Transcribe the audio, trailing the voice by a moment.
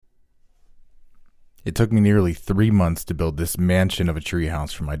It took me nearly 3 months to build this mansion of a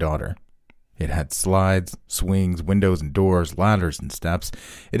treehouse for my daughter. It had slides, swings, windows and doors, ladders and steps.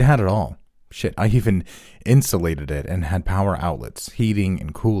 It had it all. Shit, I even insulated it and had power outlets, heating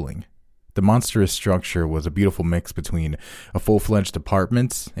and cooling. The monstrous structure was a beautiful mix between a full-fledged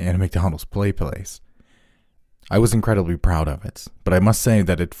apartment and a McDonald's play place. I was incredibly proud of it, but I must say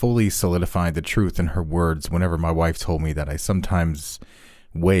that it fully solidified the truth in her words whenever my wife told me that I sometimes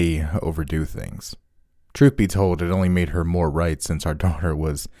way overdo things. Truth be told, it only made her more right since our daughter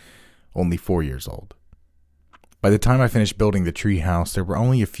was only 4 years old. By the time I finished building the treehouse, there were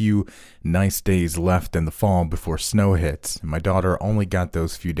only a few nice days left in the fall before snow hits, and my daughter only got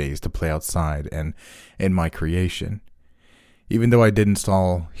those few days to play outside and in my creation. Even though I did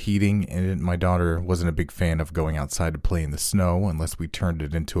install heating in it, my daughter wasn't a big fan of going outside to play in the snow unless we turned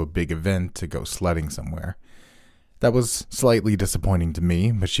it into a big event to go sledding somewhere. That was slightly disappointing to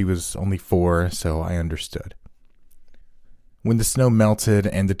me, but she was only 4, so I understood. When the snow melted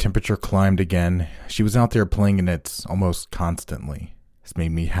and the temperature climbed again, she was out there playing in it almost constantly. This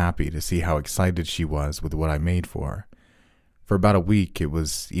made me happy to see how excited she was with what I made for her. For about a week, it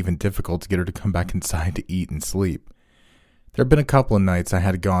was even difficult to get her to come back inside to eat and sleep. There had been a couple of nights I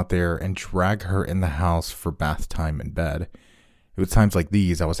had to go out there and drag her in the house for bath time and bed. It was times like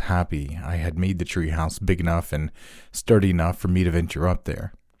these I was happy I had made the treehouse big enough and sturdy enough for me to venture up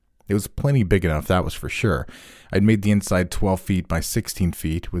there. It was plenty big enough, that was for sure. I'd made the inside 12 feet by 16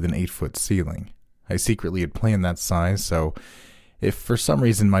 feet with an 8-foot ceiling. I secretly had planned that size, so if for some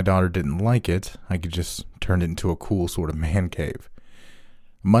reason my daughter didn't like it, I could just turn it into a cool sort of man cave.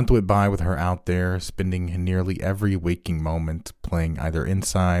 A month went by with her out there, spending nearly every waking moment playing either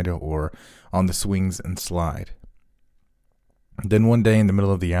inside or on the swings and slide. Then one day in the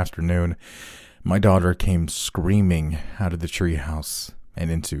middle of the afternoon, my daughter came screaming out of the treehouse and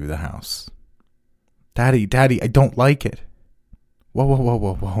into the house. Daddy, I don't like it. Whoa,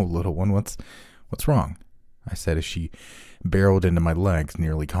 little one, what's wrong? I said as she barreled into my legs,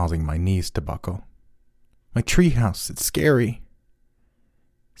 nearly causing my knees to buckle. My treehouse, it's scary.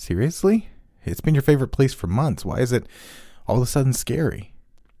 Seriously? It's been your favorite place for months. Why is it all of a sudden scary?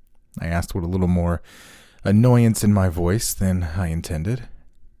 I asked with a little more annoyance in my voice than I intended.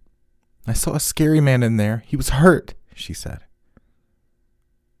 I saw a scary man in there. He was hurt, she said.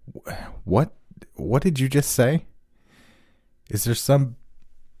 What? What did you just say? Is there some...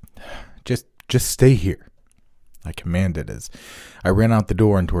 Just stay here, I commanded as I ran out the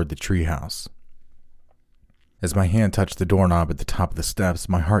door and toward the treehouse. As my hand touched the doorknob at the top of the steps,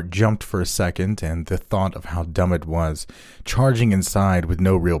 my heart jumped for a second, and the thought of how dumb it was, charging inside with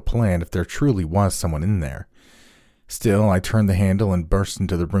no real plan if there truly was someone in there. Still, I turned the handle and burst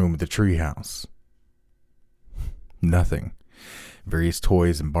into the room of the treehouse. Nothing. Various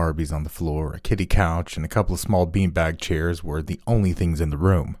toys and Barbies on the floor, a kiddie couch, and a couple of small beanbag chairs were the only things in the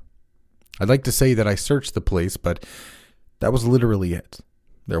room. I'd like to say that I searched the place, but that was literally it.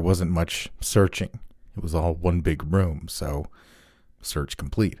 There wasn't much searching. It was all one big room, so search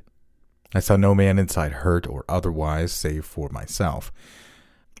complete. I saw no man inside hurt or otherwise, save for myself.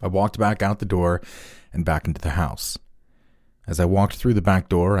 I walked back out the door and back into the house. As I walked through the back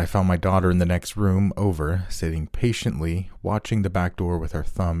door, I found my daughter in the next room over, sitting patiently, watching the back door with her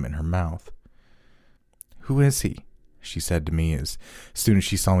thumb in her mouth. Who is he? She said to me as soon as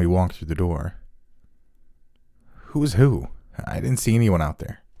she saw me walk through the door. Who is who? I didn't see anyone out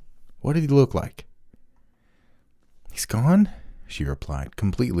there. What did he look like? He's gone, she replied,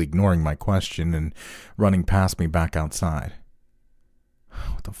 completely ignoring my question and running past me back outside.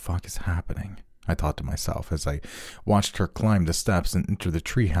 What the fuck is happening? I thought to myself as I watched her climb the steps and enter the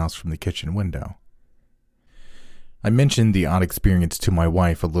treehouse from the kitchen window. I mentioned the odd experience to my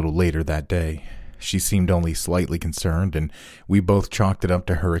wife a little later that day. She seemed only slightly concerned, and we both chalked it up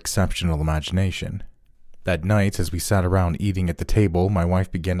to her exceptional imagination. That night, as we sat around eating at the table, my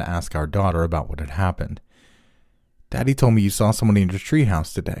wife began to ask our daughter about what had happened. Daddy told me you saw someone in your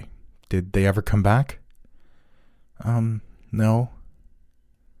treehouse today. Did they ever come back? No.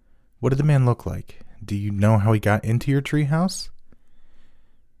 What did the man look like? Do you know how he got into your treehouse?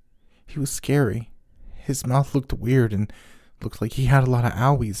 He was scary. His mouth looked weird and looked like he had a lot of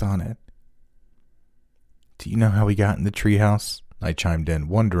owies on it. Do you know how he got in the treehouse? I chimed in,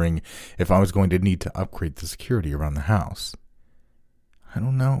 wondering if I was going to need to upgrade the security around the house. I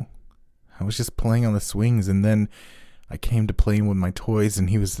don't know. I was just playing on the swings, and then I came to playing with my toys,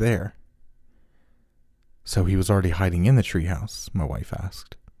 and he was there. So he was already hiding in the treehouse? My wife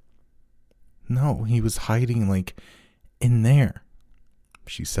asked. No, he was hiding, like, in there,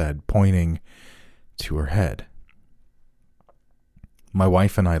 she said, pointing to her head. My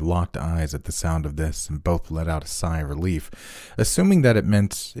wife and I locked eyes at the sound of this and both let out a sigh of relief, assuming that it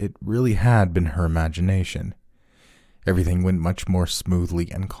meant it really had been her imagination. Everything went much more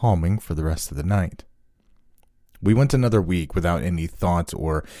smoothly and calming for the rest of the night. We went another week without any thought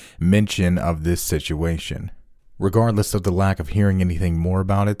or mention of this situation. Regardless of the lack of hearing anything more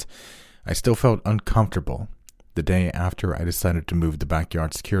about it, I still felt uncomfortable. The day after, I decided to move the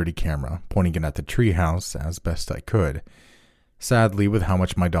backyard security camera, pointing it at the treehouse as best I could. Sadly, with how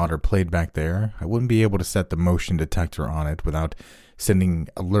much my daughter played back there, I wouldn't be able to set the motion detector on it without sending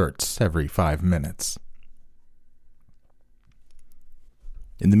alerts every 5 minutes.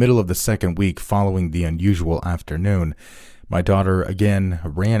 In the middle of the second week following the unusual afternoon, my daughter again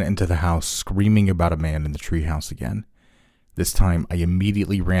ran into the house screaming about a man in the treehouse again. This time, I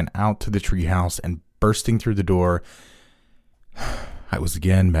immediately ran out to the treehouse and bursting through the door, I was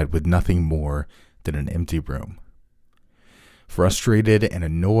again met with nothing more than an empty room. Frustrated and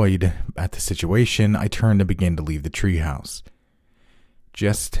annoyed at the situation, I turned and began to leave the treehouse.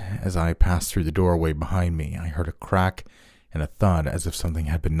 Just as I passed through the doorway behind me, I heard a crack and a thud as if something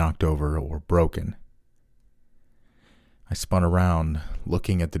had been knocked over or broken. I spun around,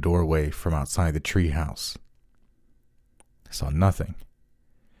 looking at the doorway from outside the treehouse. I saw nothing.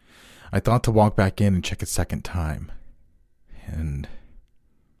 I thought to walk back in and check a second time, and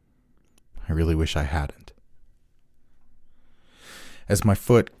I really wish I hadn't. As my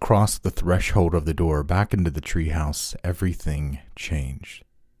foot crossed the threshold of the door back into the treehouse, everything changed.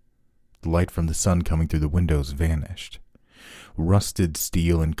 The light from the sun coming through the windows vanished. Rusted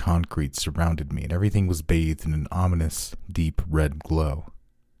steel and concrete surrounded me, and everything was bathed in an ominous, deep red glow.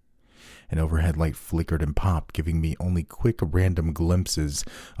 An overhead light flickered and popped, giving me only quick, random glimpses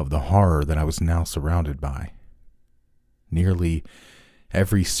of the horror that I was now surrounded by. Nearly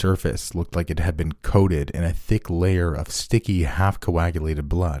every surface looked like it had been coated in a thick layer of sticky, half-coagulated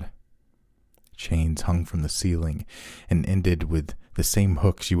blood. Chains hung from the ceiling and ended with the same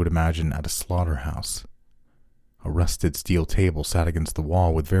hooks you would imagine at a slaughterhouse. A rusted steel table sat against the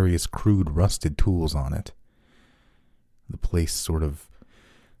wall with various crude rusted tools on it. The place sort of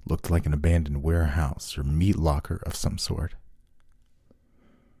looked like an abandoned warehouse or meat locker of some sort.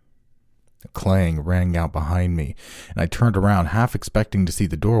 A clang rang out behind me, and I turned around, half expecting to see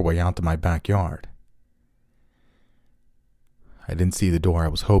the doorway out to my backyard. I didn't see the door I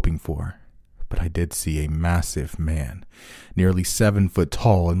was hoping for, but I did see a massive man, nearly 7 foot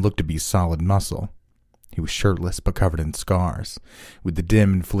tall and looked to be solid muscle. He was shirtless but covered in scars. With the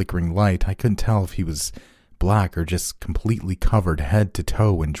dim and flickering light, I couldn't tell if he was black or just completely covered head to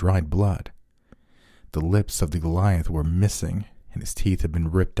toe in dried blood. The lips of the Goliath were missing, and his teeth had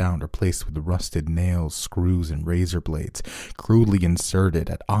been ripped out and replaced with rusted nails, screws, and razor blades, crudely inserted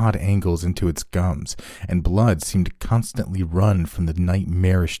at odd angles into its gums, and blood seemed to constantly run from the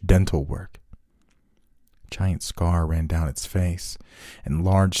nightmarish dental work. A giant scar ran down its face, and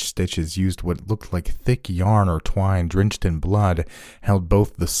large stitches used what looked like thick yarn or twine drenched in blood held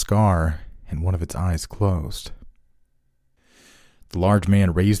both the scar and one of its eyes closed. The large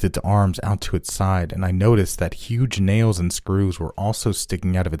man raised its arms out to its side, and I noticed that huge nails and screws were also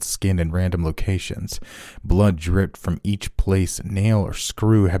sticking out of its skin in random locations. Blood dripped from each place nail or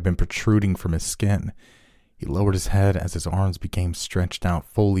screw had been protruding from his skin. He lowered his head as his arms became stretched out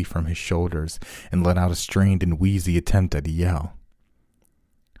fully from his shoulders and let out a strained and wheezy attempt at a yell.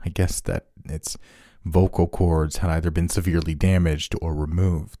 I guessed that its vocal cords had either been severely damaged or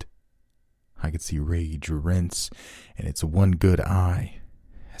removed. I could see rage rinse in its one good eye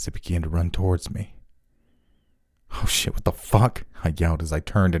as it began to run towards me. "Oh shit, what the fuck?" I yelled as I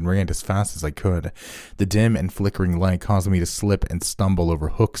turned and ran as fast as I could. The dim and flickering light caused me to slip and stumble over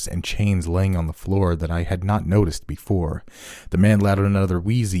hooks and chains laying on the floor that I had not noticed before. The man let out another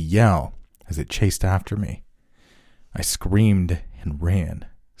wheezy yell as it chased after me. I screamed and ran,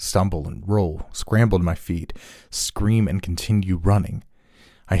 stumbled and rolled, scrambled to my feet, screamed and continued running.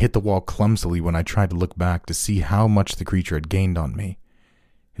 I hit the wall clumsily when I tried to look back to see how much the creature had gained on me.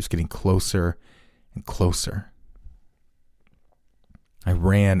 It was getting closer and closer. I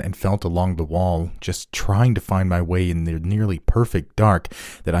ran and felt along the wall, just trying to find my way in the nearly perfect dark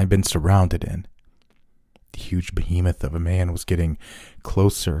that I'd been surrounded in. The huge behemoth of a man was getting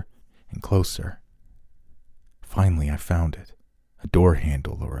closer and closer. Finally, I found it. A door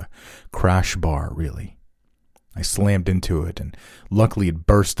handle, or a crash bar, really. I slammed into it, and luckily it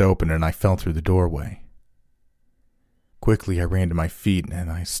burst open and I fell through the doorway. Quickly, I ran to my feet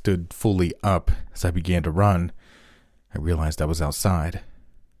and I stood fully up. As I began to run, I realized I was outside.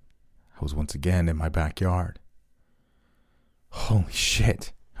 I was once again in my backyard. "Holy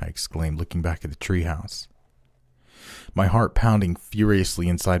shit," I exclaimed, looking back at the treehouse. my heart pounding furiously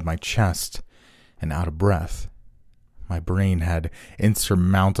inside my chest and out of breath. My brain had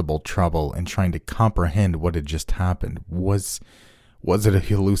insurmountable trouble in trying to comprehend what had just happened. Was it a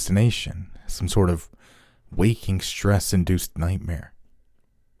hallucination? Some sort of waking stress-induced nightmare?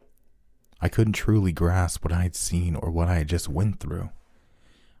 I couldn't truly grasp what I had seen or what I had just went through.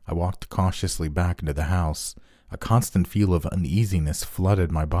 I walked cautiously back into the house. A constant feel of uneasiness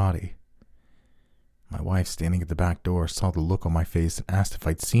flooded my body. My wife, standing at the back door, saw the look on my face and asked if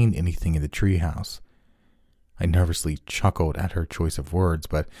I'd seen anything in the treehouse. I nervously chuckled at her choice of words,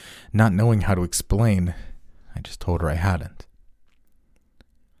 but not knowing how to explain, I just told her I hadn't.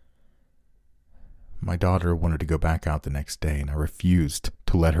 My daughter wanted to go back out the next day, and I refused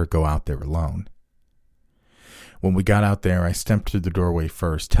to let her go out there alone. When we got out there, I stepped through the doorway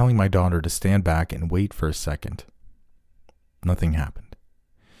first, telling my daughter to stand back and wait for a second. Nothing happened.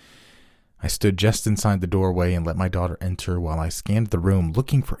 I stood just inside the doorway and let my daughter enter while I scanned the room,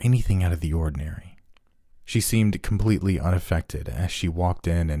 looking for anything out of the ordinary. She seemed completely unaffected as she walked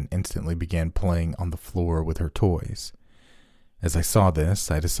in and instantly began playing on the floor with her toys. As I saw this,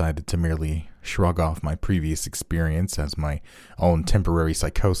 I decided to merely shrug off my previous experience as my own temporary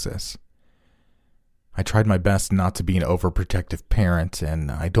psychosis. I tried my best not to be an overprotective parent, and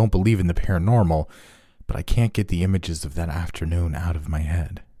I don't believe in the paranormal, but I can't get the images of that afternoon out of my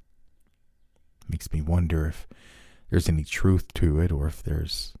head. It makes me wonder if there's any truth to it or if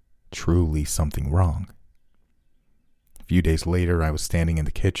there's truly something wrong. A few days later, I was standing in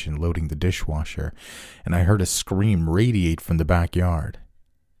the kitchen loading the dishwasher, and I heard a scream radiate from the backyard.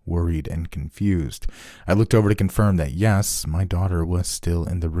 Worried and confused, I looked over to confirm that yes, my daughter was still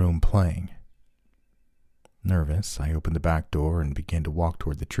in the room playing. Nervous, I opened the back door and began to walk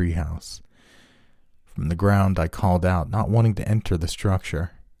toward the treehouse. From the ground, I called out, not wanting to enter the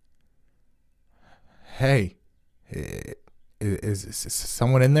structure. "Hey, is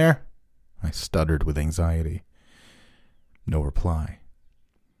someone in there?" I stuttered with anxiety. No reply.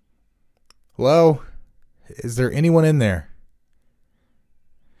 "Hello? Is there anyone in there?"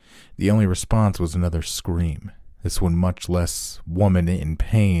 The only response was another scream, this one much less woman in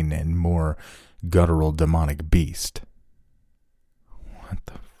pain and more guttural demonic beast. "What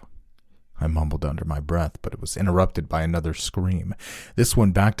the fuck?" I mumbled under my breath, but it was interrupted by another scream, this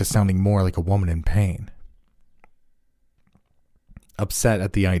one back to sounding more like a woman in pain. Upset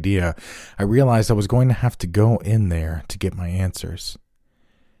at the idea, I realized I was going to have to go in there to get my answers.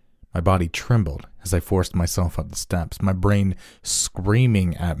 My body trembled as I forced myself up the steps, my brain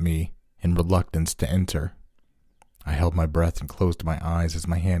screaming at me in reluctance to enter. I held my breath and closed my eyes as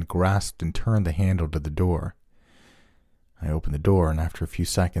my hand grasped and turned the handle to the door. I opened the door and after a few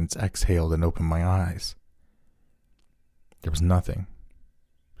seconds exhaled and opened my eyes. There was nothing.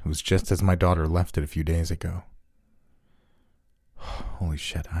 It was just as my daughter left it a few days ago. "Holy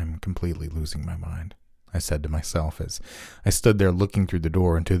shit, I'm completely losing my mind," I said to myself as I stood there looking through the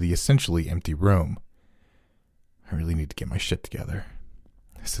door into the essentially empty room. I really need to get my shit together.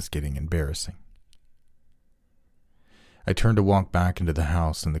 This is getting embarrassing. I turned to walk back into the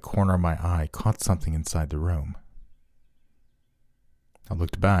house, and the corner of my eye caught something inside the room. I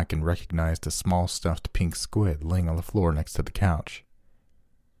looked back and recognized a small stuffed pink squid laying on the floor next to the couch.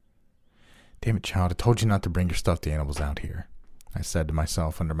 "Damn it, child, I told you not to bring your stuffed animals out here," I said to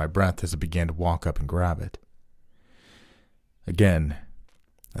myself under my breath as I began to walk up and grab it. Again,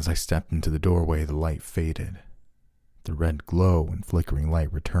 as I stepped into the doorway, the light faded. The red glow and flickering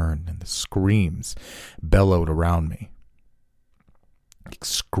light returned, and the screams bellowed around me.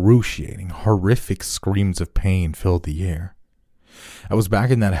 Excruciating, horrific screams of pain filled the air. I was back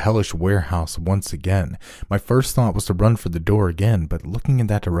in that hellish warehouse once again. My first thought was to run for the door again, but looking in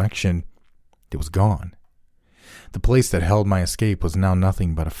that direction, it was gone. The place that held my escape was now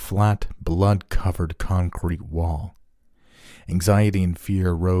nothing but a flat, blood-covered concrete wall. Anxiety and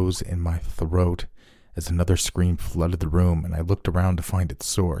fear rose in my throat as another scream flooded the room, and I looked around to find its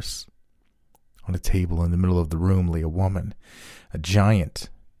source. On a table in the middle of the room lay a woman. A giant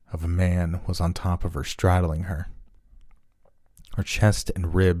of a man was on top of her, straddling her. Her chest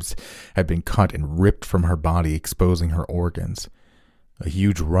and ribs had been cut and ripped from her body, exposing her organs. A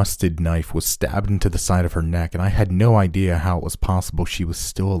huge rusted knife was stabbed into the side of her neck, and I had no idea how it was possible she was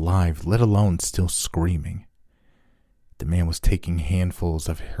still alive, let alone still screaming. The man was taking handfuls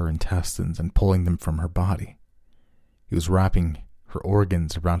of her intestines and pulling them from her body. He was wrapping her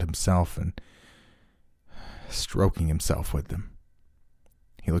organs around himself and stroking himself with them.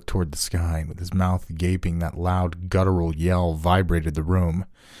 He looked toward the sky, and with his mouth gaping, that loud, guttural yell vibrated the room.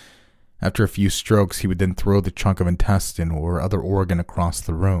 After a few strokes, he would then throw the chunk of intestine or other organ across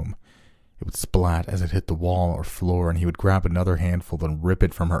the room. It would splat as it hit the wall or floor, and he would grab another handful and rip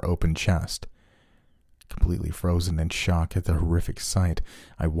it from her open chest. Completely frozen in shock at the horrific sight,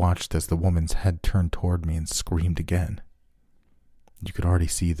 I watched as the woman's head turned toward me and screamed again. You could already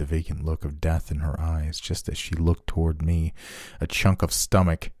see the vacant look of death in her eyes just as she looked toward me. A chunk of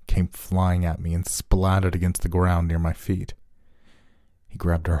stomach came flying at me and splattered against the ground near my feet. He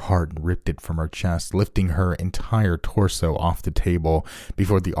grabbed her heart and ripped it from her chest, lifting her entire torso off the table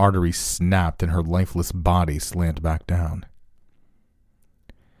before the arteries snapped and her lifeless body slammed back down.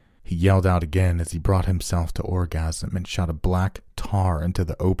 He yelled out again as he brought himself to orgasm and shot a black tar into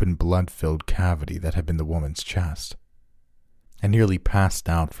the open blood-filled cavity that had been the woman's chest. I nearly passed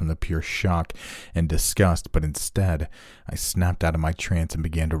out from the pure shock and disgust, but instead I snapped out of my trance and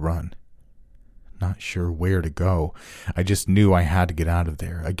began to run. Not sure where to go. I just knew I had to get out of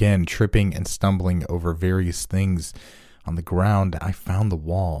there. Again, tripping and stumbling over various things on the ground, I found the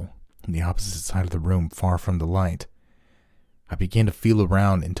wall on the opposite side of the room, far from the light. I began to feel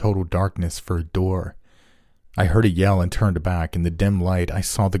around in total darkness for a door. I heard a yell and turned back. In the dim light, I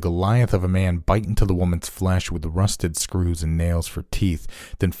saw the Goliath of a man bite into the woman's flesh with rusted screws and nails for teeth,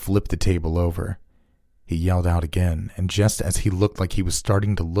 then flip the table over. He yelled out again, and just as he looked like he was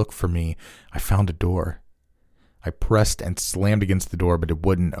starting to look for me, I found a door. I pressed and slammed against the door, but it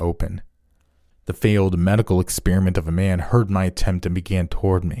wouldn't open. The failed medical experiment of a man heard my attempt and began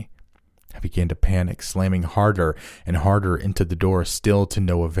toward me. I began to panic, slamming harder and harder into the door, still to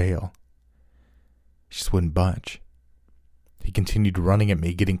no avail. She just wouldn't budge. He continued running at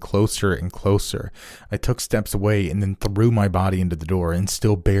me, getting closer and closer. I took steps away and then threw my body into the door, and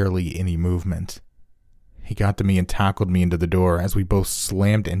still barely any movement. He got to me and tackled me into the door. As we both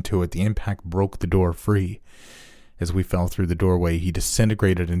slammed into it, the impact broke the door free. As we fell through the doorway, he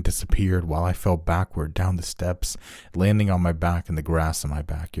disintegrated and disappeared while I fell backward down the steps, landing on my back in the grass in my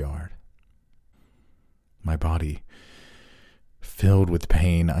backyard. My body filled with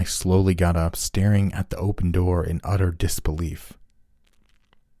pain, I slowly got up, staring at the open door in utter disbelief.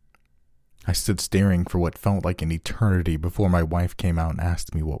 I stood staring for what felt like an eternity before my wife came out and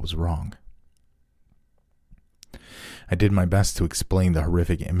asked me what was wrong. I did my best to explain the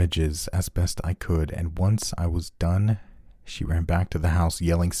horrific images as best I could, and once I was done, she ran back to the house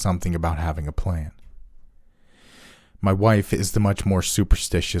yelling something about having a plan. My wife is the much more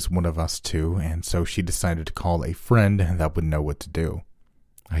superstitious one of us two, and so she decided to call a friend that would know what to do.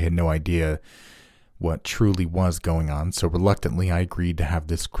 I had no idea what truly was going on, so reluctantly I agreed to have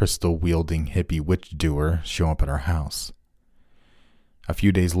this crystal-wielding hippie witch-doer show up at our house. A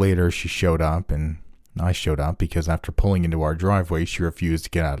few days later, she showed up, and I showed up because after pulling into our driveway, she refused to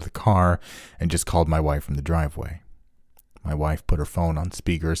get out of the car and just called my wife from the driveway. My wife put her phone on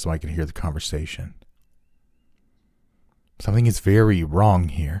speaker so I could hear the conversation. "Something is very wrong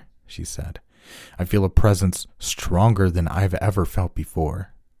here," she said. "I feel a presence stronger than I've ever felt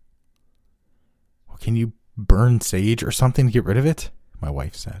before." "Well, can you burn sage or something to get rid of it?" my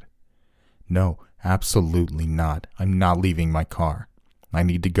wife said. "No, absolutely not. I'm not leaving my car. I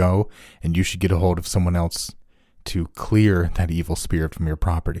need to go, and you should get a hold of someone else to clear that evil spirit from your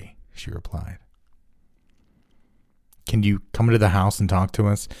property," she replied. "Can you come into the house and talk to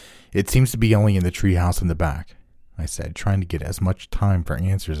us? It seems to be only in the treehouse in the back," I said, trying to get as much time for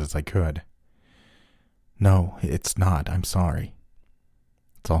answers as I could. "No, it's not. I'm sorry."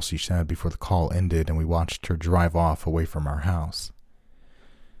 That's all she said before the call ended and we watched her drive off away from our house.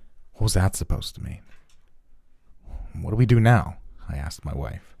 What was that supposed to mean? "What do we do now?" I asked my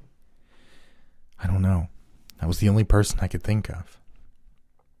wife. "I don't know. That was the only person I could think of."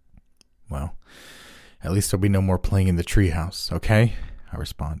 "Well, at least there'll be no more playing in the treehouse, okay?" I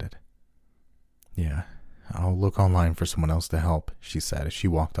responded. "Yeah, I'll look online for someone else to help," she said as she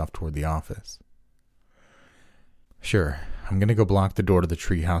walked off toward the office. "Sure, I'm going to go block the door to the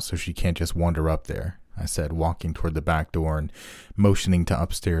treehouse so she can't just wander up there," I said, walking toward the back door and motioning to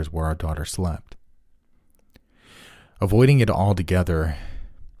upstairs where our daughter slept. Avoiding it altogether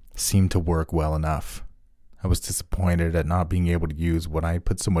seemed to work well enough. I was disappointed at not being able to use what I had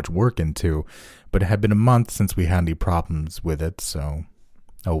put so much work into, but it had been a month since we had any problems with it, so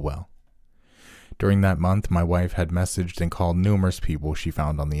oh well. During that month, my wife had messaged and called numerous people she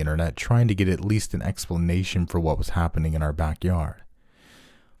found on the internet, trying to get at least an explanation for what was happening in our backyard.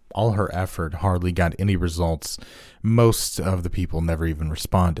 All her effort hardly got any results. Most of the people never even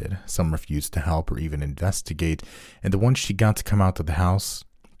responded. Some refused to help or even investigate, and the ones she got to come out to the house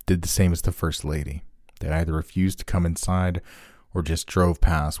did the same as the First Lady. They either refused to come inside or just drove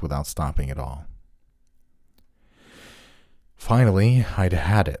past without stopping at all. Finally, I'd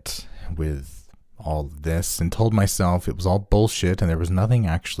had it with all of this and told myself it was all bullshit and there was nothing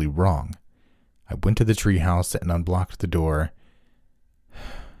actually wrong. I went to the treehouse and unblocked the door,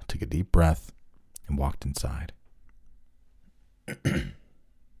 took a deep breath, and walked inside.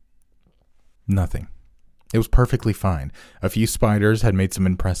 Nothing. It was perfectly fine. A few spiders had made some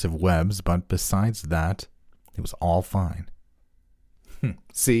impressive webs, but besides that, it was all fine.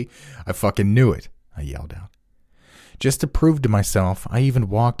 See, I fucking knew it, I yelled out. Just to prove to myself, I even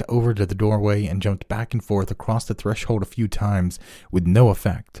walked over to the doorway and jumped back and forth across the threshold a few times with no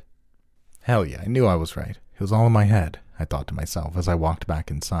effect. Hell yeah, I knew I was right. It was all in my head, I thought to myself as I walked back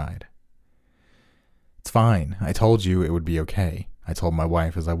inside. It's fine. I told you it would be okay, I told my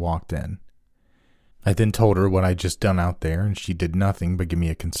wife as I walked in. I then told her what I'd just done out there, and she did nothing but give me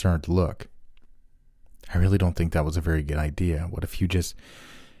a concerned look. I really don't think that was a very good idea. What if you just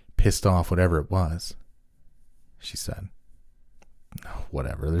pissed off whatever it was? She said. Oh,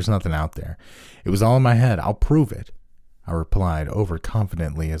 whatever, there's nothing out there. It was all in my head. I'll prove it, I replied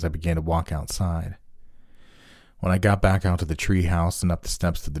overconfidently as I began to walk outside. When I got back out to the treehouse and up the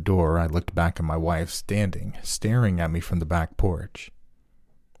steps to the door, I looked back at my wife standing, staring at me from the back porch.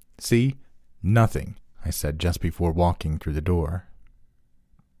 See? Nothing, I said just before walking through the door.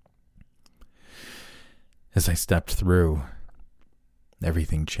 As I stepped through,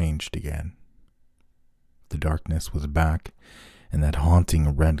 everything changed again. The darkness was back, and that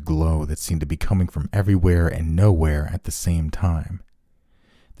haunting red glow that seemed to be coming from everywhere and nowhere at the same time.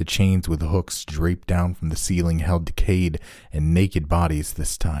 The chains with hooks draped down from the ceiling held decayed and naked bodies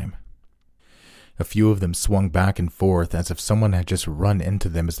this time. A few of them swung back and forth as if someone had just run into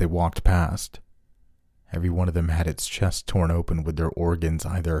them as they walked past. Every one of them had its chest torn open with their organs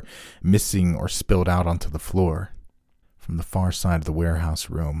either missing or spilled out onto the floor. From the far side of the warehouse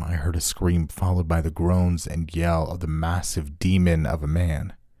room, I heard a scream followed by the groans and yell of the massive demon of a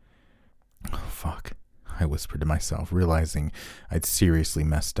man. Oh, fuck, I whispered to myself, realizing I'd seriously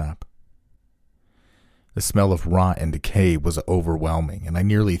messed up. The smell of rot and decay was overwhelming, and I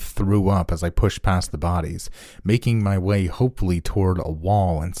nearly threw up as I pushed past the bodies, making my way hopefully toward a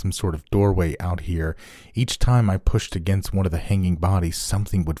wall and some sort of doorway out here. Each time I pushed against one of the hanging bodies,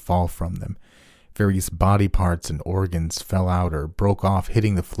 something would fall from them. Various body parts and organs fell out or broke off,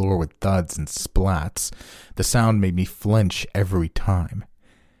 hitting the floor with thuds and splats. The sound made me flinch every time.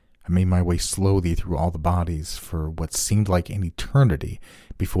 I made my way slowly through all the bodies for what seemed like an eternity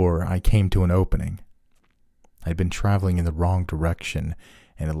before I came to an opening. I'd been traveling in the wrong direction,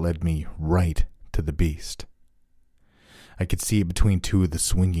 and it led me right to the beast. I could see it between two of the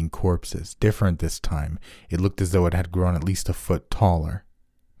swinging corpses. Different this time. It looked as though it had grown at least a foot taller.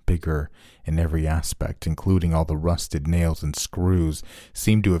 Bigger in every aspect, including all the rusted nails and screws,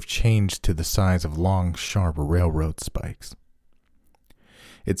 seemed to have changed to the size of long, sharp railroad spikes.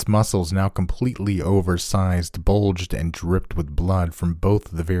 Its muscles, now completely oversized, bulged and dripped with blood from both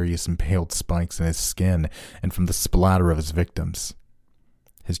of the various impaled spikes in his skin and from the splatter of his victims.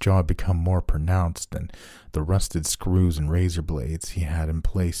 His jaw had become more pronounced, and the rusted screws and razor blades he had in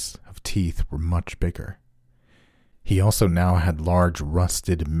place of teeth were much bigger. He also now had large,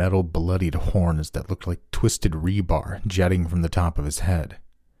 rusted, metal-bloodied horns that looked like twisted rebar jetting from the top of his head.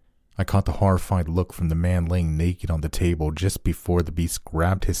 I caught the horrified look from the man laying naked on the table just before the beast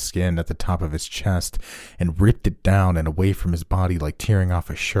grabbed his skin at the top of his chest and ripped it down and away from his body like tearing off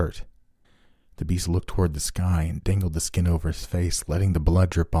a shirt. The beast looked toward the sky and dangled the skin over his face, letting the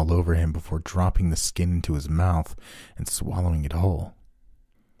blood drip all over him before dropping the skin into his mouth and swallowing it whole.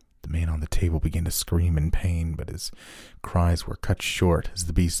 The man on the table began to scream in pain, but his cries were cut short as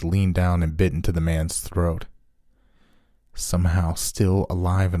the beast leaned down and bit into the man's throat. Somehow, still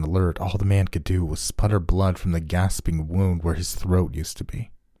alive and alert, all the man could do was sputter blood from the gasping wound where his throat used to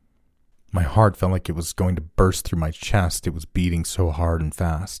be. My heart felt like it was going to burst through my chest. It was beating so hard and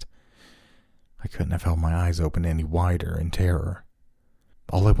fast. I couldn't have held my eyes open any wider in terror.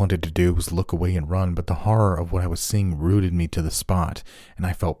 All I wanted to do was look away and run, but the horror of what I was seeing rooted me to the spot, and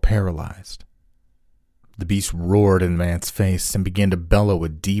I felt paralyzed. The beast roared in the man's face and began to bellow a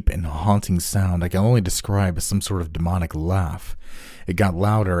deep and haunting sound I can only describe as some sort of demonic laugh. It got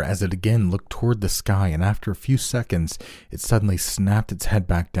louder as it again looked toward the sky, and after a few seconds, it suddenly snapped its head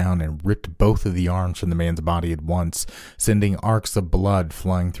back down and ripped both of the arms from the man's body at once, sending arcs of blood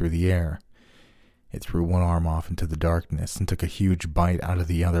flying through the air. It threw one arm off into the darkness and took a huge bite out of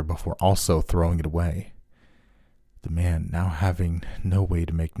the other before also throwing it away. The man, now having no way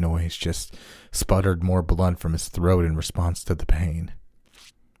to make noise, just sputtered more blood from his throat in response to the pain.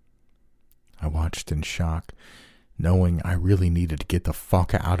 I watched in shock, knowing I really needed to get the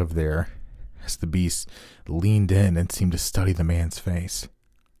fuck out of there, as the beast leaned in and seemed to study the man's face.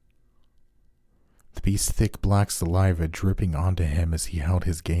 the beast's thick black saliva dripping onto him as he held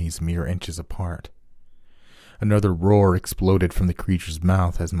his gaze mere inches apart. Another roar exploded from the creature's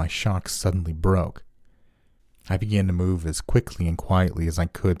mouth as my shock suddenly broke. I began to move as quickly and quietly as I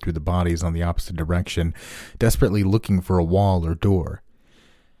could through the bodies on the opposite direction, desperately looking for a wall or door.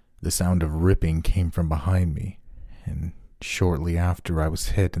 The sound of ripping came from behind me, and shortly after I was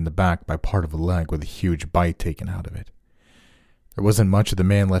hit in the back by part of a leg with a huge bite taken out of it. There wasn't much of the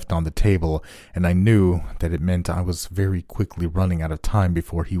man left on the table, and I knew that it meant I was very quickly running out of time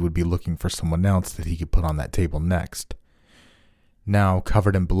before he would be looking for someone else that he could put on that table next. Now,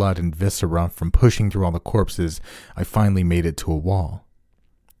 covered in blood and viscera from pushing through all the corpses, I finally made it to a wall.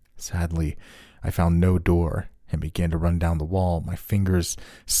 Sadly, I found no door and began to run down the wall. My fingers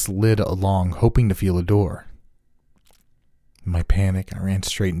slid along, hoping to feel a door. In my panic, I ran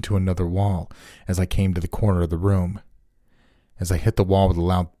straight into another wall as I came to the corner of the room. As I hit the wall with a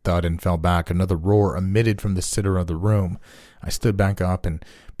loud thud and fell back, another roar emitted from the center of the room. I stood back up and,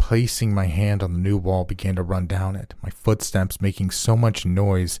 placing my hand on the new wall, began to run down it, my footsteps making so much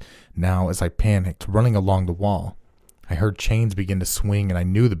noise now as I panicked, running along the wall. I heard chains begin to swing, and I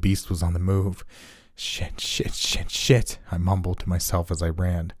knew the beast was on the move. Shit, I mumbled to myself as I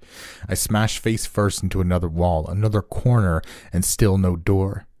ran. I smashed face first into another wall, another corner, and still no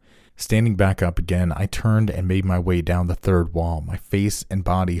door. Standing back up again, I turned and made my way down the third wall. My face and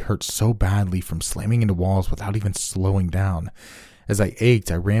body hurt so badly from slamming into walls without even slowing down. As I ached,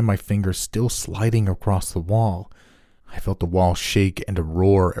 I ran my fingers still sliding across the wall. I felt the wall shake and a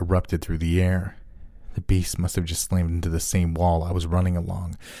roar erupted through the air. The beast must have just slammed into the same wall I was running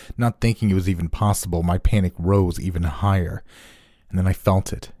along. Not thinking it was even possible, my panic rose even higher. And then I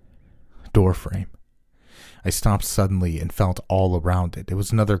felt it. A door frame. I stopped suddenly and felt all around it. It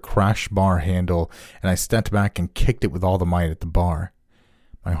was another crash bar handle, and I stepped back and kicked it with all the might at the bar.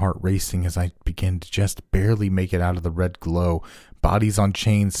 My heart racing as I began to just barely make it out of the red glow, bodies on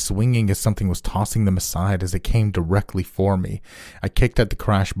chains swinging as something was tossing them aside as it came directly for me. I kicked at the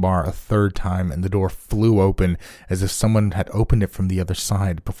crash bar a third time, and the door flew open as if someone had opened it from the other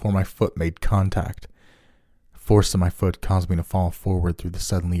side before my foot made contact. The force of my foot caused me to fall forward through the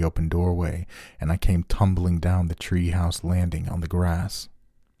suddenly open doorway, and I came tumbling down the treehouse landing on the grass.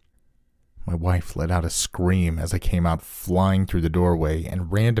 My wife let out a scream as I came out flying through the doorway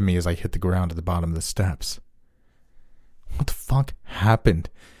and ran to me as I hit the ground at the bottom of the steps. What the fuck happened?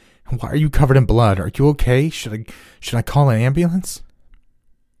 Why are you covered in blood? Are you okay? Should I call an ambulance?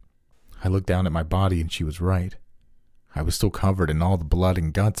 I looked down at my body and she was right. I was still covered in all the blood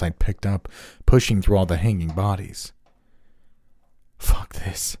and guts I'd picked up, pushing through all the hanging bodies. Fuck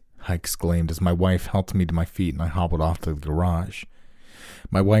this, I exclaimed as my wife helped me to my feet and I hobbled off to the garage.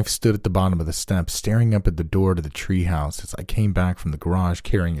 My wife stood at the bottom of the steps, staring up at the door to the treehouse as I came back from the garage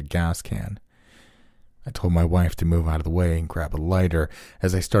carrying a gas can. I told my wife to move out of the way and grab a lighter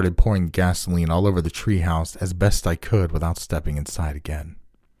as I started pouring gasoline all over the treehouse as best I could without stepping inside again.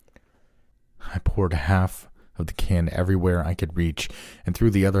 I poured half of the can everywhere I could reach, and threw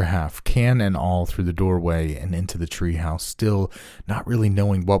the other half, can and all, through the doorway and into the treehouse. Still not really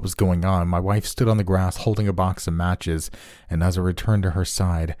knowing what was going on, my wife stood on the grass holding a box of matches, and as I returned to her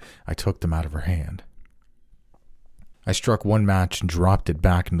side, I took them out of her hand. I struck one match and dropped it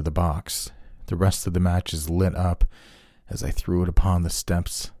back into the box. The rest of the matches lit up as I threw it upon the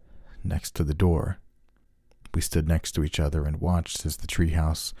steps next to the door. We stood next to each other and watched as the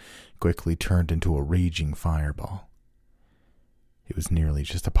treehouse quickly turned into a raging fireball. It was nearly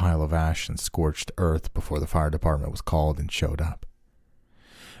just a pile of ash and scorched earth before the fire department was called and showed up.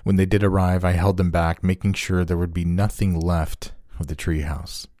 When they did arrive, I held them back, making sure there would be nothing left of the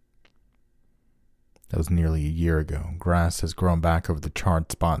treehouse. That was nearly a year ago. Grass has grown back over the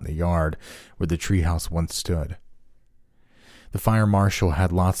charred spot in the yard where the treehouse once stood. The fire marshal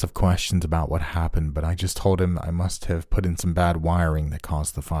had lots of questions about what happened, but I just told him I must have put in some bad wiring that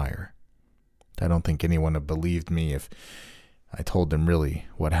caused the fire. I don't think anyone would have believed me if I told them really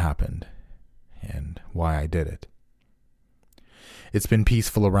what happened and why I did it. It's been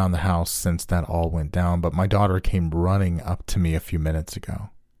peaceful around the house since that all went down, but my daughter came running up to me a few minutes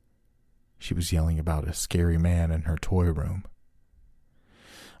ago. She was yelling about a scary man in her toy room.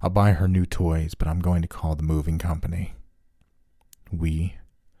 I'll buy her new toys, but I'm going to call the moving company. We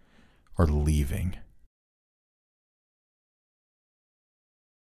are leaving.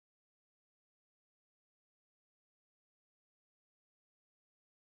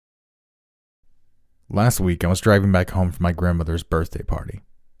 Last week, I was driving back home from my grandmother's birthday party.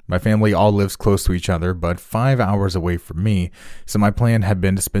 My family all lives close to each other, but 5 hours away from me, so my plan had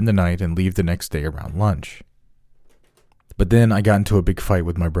been to spend the night and leave the next day around lunch. But then I got into a big fight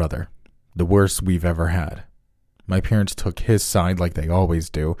with my brother. The worst we've ever had. My parents took his side like they always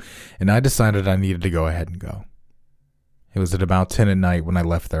do, and I decided I needed to go ahead and go. It was at about 10 at night when I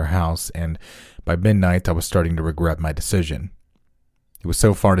left their house, and by midnight I was starting to regret my decision. It was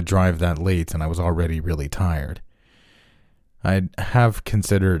so far to drive that late, and I was already really tired. I'd have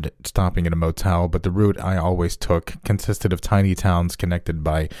considered stopping at a motel, but the route I always took consisted of tiny towns connected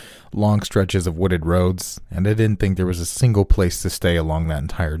by long stretches of wooded roads, and I didn't think there was a single place to stay along that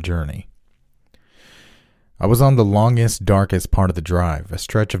entire journey. I was on the longest, darkest part of the drive, a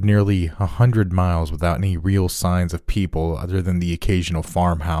stretch of nearly 100 miles without any real signs of people other than the occasional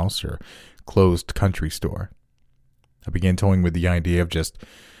farmhouse or closed country store. I began toying with the idea of just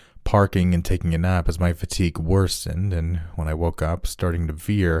parking and taking a nap as my fatigue worsened, and when I woke up, starting to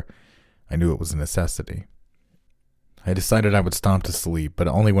veer, I knew it was a necessity. I decided I would stop to sleep, but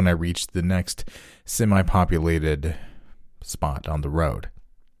only when I reached the next semi-populated spot on the road.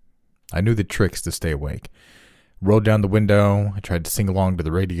 I knew the tricks to stay awake. Rolled down the window, I tried to sing along to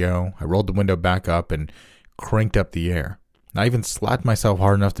the radio, I rolled the window back up and cranked up the air. I even slapped myself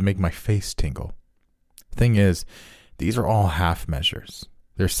hard enough to make my face tingle. Thing is, these are all half measures.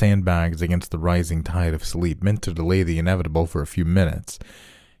 They're sandbags against the rising tide of sleep, meant to delay the inevitable for a few minutes.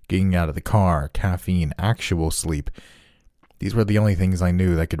 Getting out of the car, caffeine, actual sleep. These were the only things I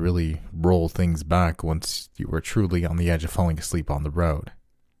knew that could really roll things back once you were truly on the edge of falling asleep on the road.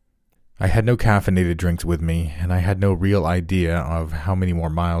 I had no caffeinated drinks with me, and I had no real idea of how many more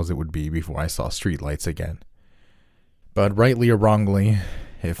miles it would be before I saw streetlights again. But rightly or wrongly,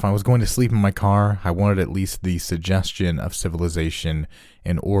 if I was going to sleep in my car, I wanted at least the suggestion of civilization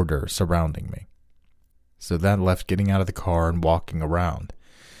and order surrounding me. So that left getting out of the car and walking around.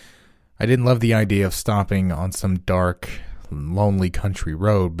 I didn't love the idea of stopping on some dark, lonely country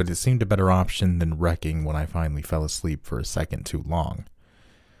road, but it seemed a better option than wrecking when I finally fell asleep for a second too long.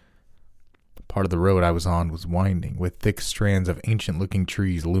 Part of the road I was on was winding, with thick strands of ancient-looking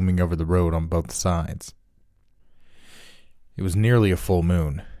trees looming over the road on both sides. It was nearly a full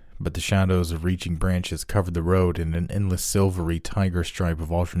moon, but the shadows of reaching branches covered the road in an endless silvery tiger stripe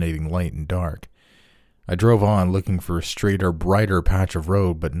of alternating light and dark. I drove on looking for a straighter, brighter patch of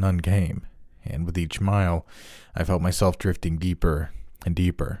road, but none came, and with each mile, I felt myself drifting deeper and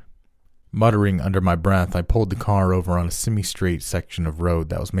deeper. Muttering under my breath, I pulled the car over on a semi-straight section of road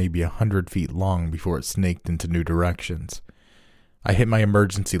that was maybe 100 feet long before it snaked into new directions. I hit my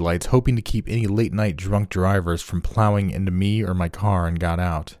emergency lights, hoping to keep any late-night drunk drivers from plowing into me or my car, and got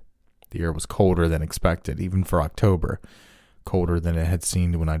out. The air was colder than expected, even for October, colder than it had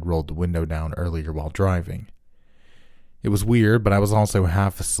seemed when I'd rolled the window down earlier while driving. It was weird, but I was also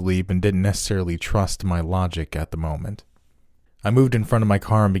half asleep and didn't necessarily trust my logic at the moment. I moved in front of my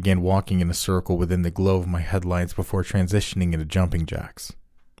car and began walking in a circle within the glow of my headlights before transitioning into jumping jacks.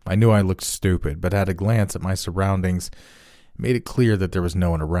 I knew I looked stupid, but at a glance at my surroundings, it made it clear that there was no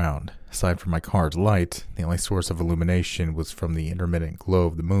one around. Aside from my car's light, the only source of illumination was from the intermittent glow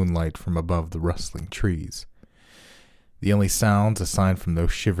of the moonlight from above the rustling trees. The only sounds, aside from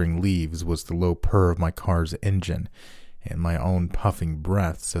those shivering leaves, was the low purr of my car's engine and my own puffing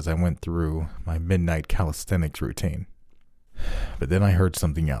breaths as I went through my midnight calisthenics routine. But then I heard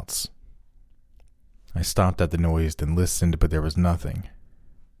something else. I stopped at the noise and listened, but there was nothing.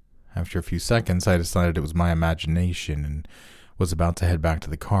 After a few seconds, I decided it was my imagination and was about to head back to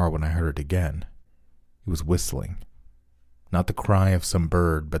the car when I heard it again. It was whistling. Not the cry of some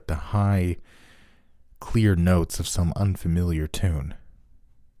bird, but the high, clear notes of some unfamiliar tune.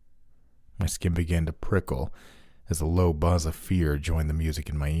 My skin began to prickle as a low buzz of fear joined the music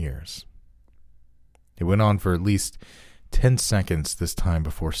in my ears. It went on for at least 10 seconds this time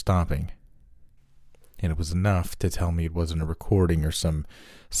before stopping, and it was enough to tell me it wasn't a recording or some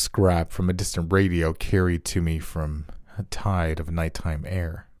scrap from a distant radio carried to me from a tide of nighttime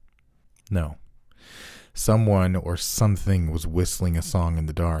air. No. Someone or something was whistling a song in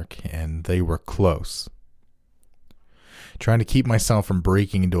the dark, and they were close. Trying to keep myself from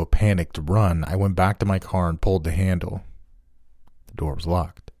breaking into a panicked run, I went back to my car and pulled the handle. The door was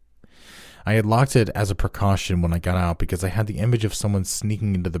locked. I had locked it as a precaution when I got out because I had the image of someone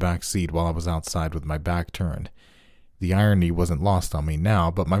sneaking into the back seat while I was outside with my back turned. The irony wasn't lost on me now,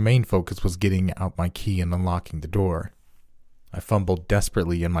 but my main focus was getting out my key and unlocking the door. I fumbled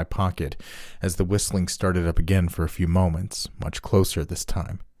desperately in my pocket as the whistling started up again for a few moments, much closer this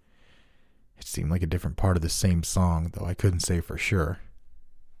time. It seemed like a different part of the same song, though I couldn't say for sure.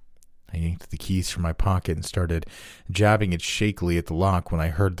 I yanked the keys from my pocket and started jabbing it shakily at the lock when I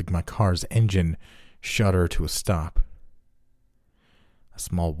heard my car's engine shudder to a stop. A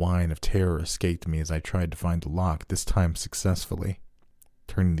small whine of terror escaped me as I tried to find the lock, this time successfully.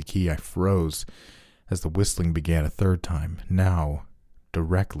 Turning the key, I froze as the whistling began a third time, now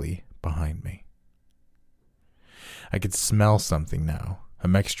directly behind me. I could smell something now, a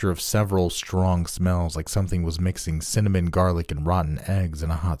mixture of several strong smells, like something was mixing cinnamon, garlic, and rotten eggs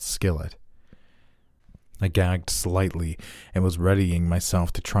in a hot skillet. I gagged slightly and was readying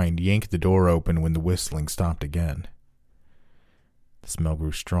myself to try and yank the door open when the whistling stopped again. The smell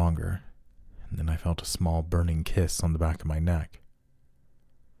grew stronger, and then I felt a small burning kiss on the back of my neck.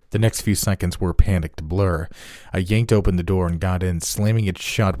 The next few seconds were a panicked blur. I yanked open the door and got in, slamming it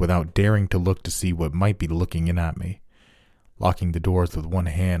shut without daring to look to see what might be looking in at me. Locking the doors with one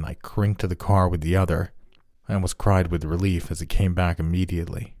hand, I crinked to the car with the other. I almost cried with relief as it came back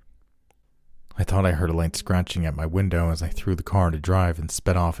immediately. I thought I heard a light scratching at my window as I threw the car into drive and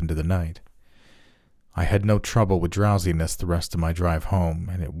sped off into the night. I had no trouble with drowsiness the rest of my drive home,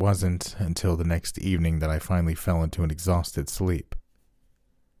 and it wasn't until the next evening that I finally fell into an exhausted sleep.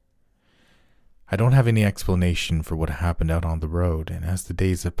 I don't have any explanation for what happened out on the road, and as the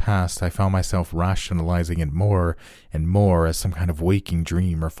days have passed, I found myself rationalizing it more and more as some kind of waking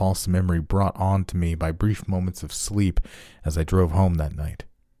dream or false memory brought on to me by brief moments of sleep as I drove home that night.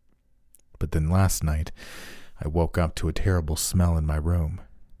 But then last night, I woke up to a terrible smell in my room.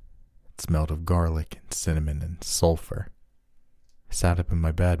 It smelled of garlic and cinnamon and sulfur. I sat up in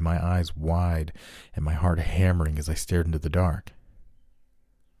my bed, my eyes wide and my heart hammering as I stared into the dark.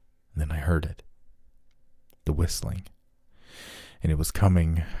 And then I heard it. The whistling. And it was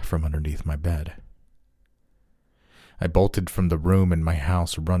coming from underneath my bed. I bolted from the room in my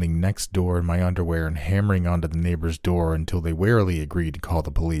house, running next door in my underwear and hammering onto the neighbor's door until they warily agreed to call the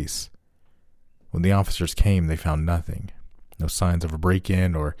police. When the officers came, they found nothing. No signs of a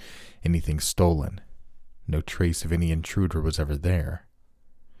break-in or anything stolen. No trace of any intruder was ever there.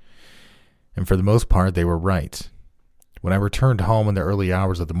 And for the most part, they were right. When I returned home in the early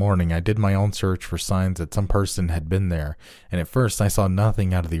hours of the morning, I did my own search for signs that some person had been there, and at first I saw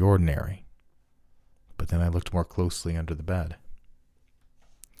nothing out of the ordinary. But then I looked more closely under the bed.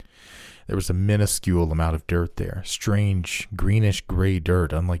 There was a minuscule amount of dirt there, strange, greenish-gray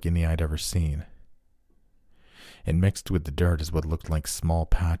dirt unlike any I'd ever seen. And mixed with the dirt is what looked like small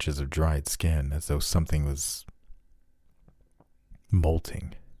patches of dried skin, as though something was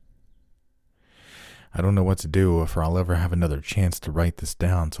molting. I don't know what to do if I'll ever have another chance to write this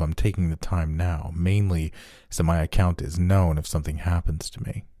down, so I'm taking the time now, mainly so my account is known if something happens to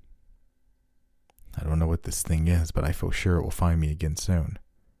me. I don't know what this thing is, but I feel sure it will find me again soon.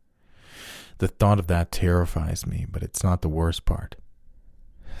 The thought of that terrifies me, but it's not the worst part.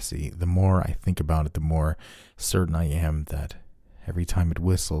 See, the more I think about it, the more certain I am that every time it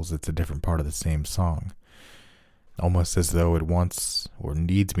whistles, it's a different part of the same song. Almost as though it wants or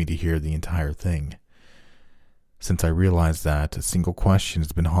needs me to hear the entire thing. Since I realized that, a single question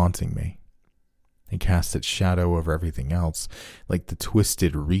has been haunting me. It casts its shadow over everything else, like the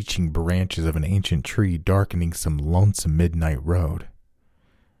twisted, reaching branches of an ancient tree darkening some lonesome midnight road.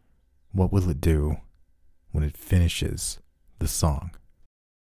 What will it do when it finishes the song?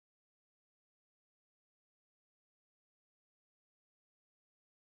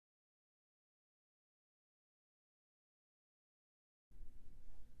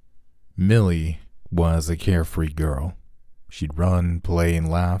 Millie was a carefree girl. She'd run, play, and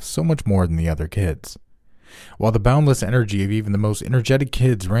laugh so much more than the other kids. While the boundless energy of even the most energetic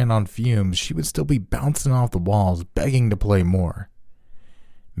kids ran on fumes, she would still be bouncing off the walls, begging to play more.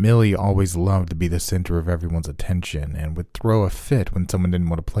 Millie always loved to be the center of everyone's attention and would throw a fit when someone didn't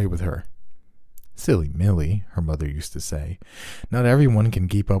want to play with her. "Silly Millie," her mother used to say. "Not everyone can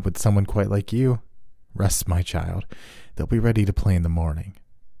keep up with someone quite like you. Rest, my child. They'll be ready to play in the morning."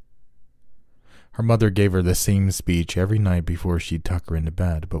 Her mother gave her the same speech every night before she'd tuck her into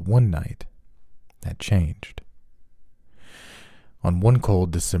bed, but one night, that changed. On one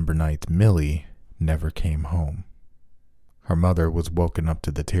cold December night, Millie never came home. Her mother was woken up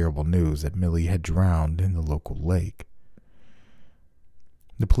to the terrible news that Millie had drowned in the local lake.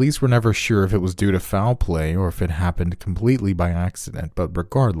 The police were never sure if it was due to foul play or if it happened completely by accident, but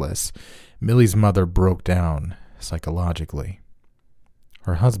regardless, Millie's mother broke down psychologically.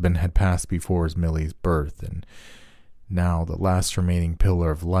 Her husband had passed before Millie's birth, and now the last remaining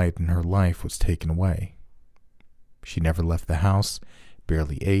pillar of light in her life was taken away. She never left the house,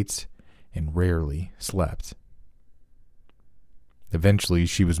 barely ate, and rarely slept. Eventually,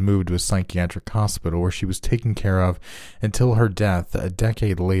 she was moved to a psychiatric hospital where she was taken care of until her death a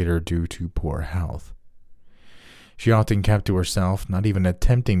decade later due to poor health. She often kept to herself, not even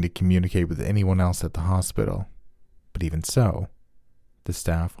attempting to communicate with anyone else at the hospital. But even so, the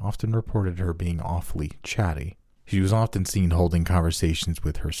staff often reported her being awfully chatty. She was often seen holding conversations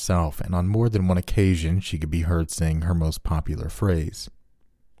with herself, and on more than one occasion she could be heard saying her most popular phrase,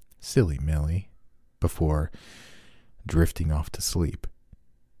 "Silly Millie," before drifting off to sleep.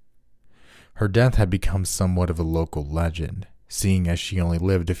 Her death had become somewhat of a local legend, seeing as she only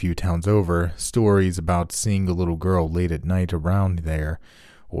lived a few towns over. Stories about seeing a little girl late at night around there,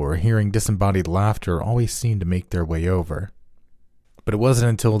 or hearing disembodied laughter, always seemed to make their way over. But it wasn't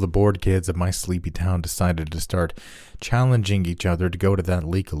until the bored kids of my sleepy town decided to start challenging each other to go to that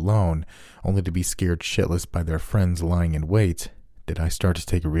lake alone, only to be scared shitless by their friends lying in wait, did I start to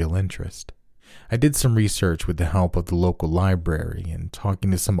take a real interest. I did some research with the help of the local library, and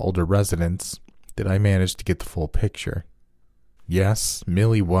talking to some older residents, did I manage to get the full picture. Yes,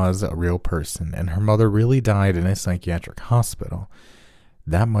 Millie was a real person, and her mother really died in a psychiatric hospital.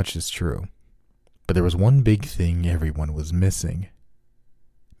 That much is true. But there was one big thing everyone was missing.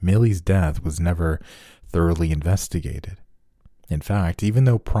 Millie's death was never thoroughly investigated. In fact, even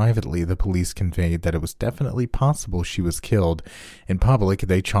though privately the police conveyed that it was definitely possible she was killed, in public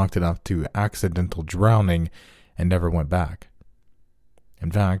they chalked it up to accidental drowning and never went back.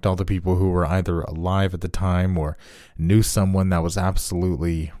 In fact, all the people who were either alive at the time or knew someone that was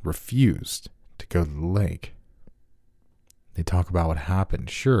absolutely refused to go to the lake. They talk about what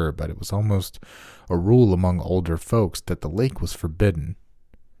happened, sure, but it was almost a rule among older folks that the lake was forbidden.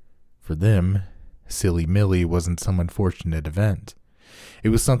 For them, Silly Millie wasn't some unfortunate event. It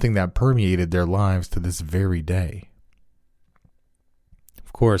was something that permeated their lives to this very day.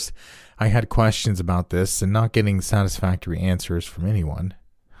 Of course, I had questions about this, and not getting satisfactory answers from anyone,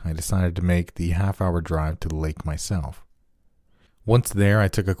 I decided to make the half-hour drive to the lake myself. Once there, I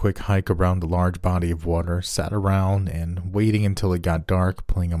took a quick hike around the large body of water, sat around, and waiting until it got dark,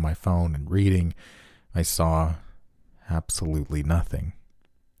 playing on my phone and reading, I saw absolutely nothing.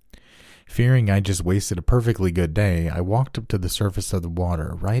 Fearing I just wasted a perfectly good day, I walked up to the surface of the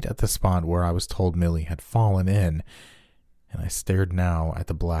water, right at the spot where I was told Millie had fallen in, and I stared now at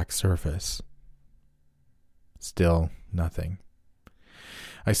the black surface. Still nothing.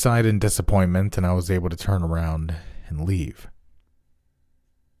 I sighed in disappointment, and I was able to turn around and leave.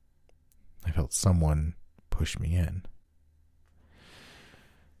 I felt someone push me in.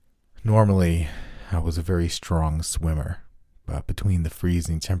 Normally, I was a very strong swimmer, but between the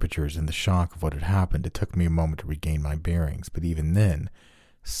freezing temperatures and the shock of what had happened, it took me a moment to regain my bearings. But even then,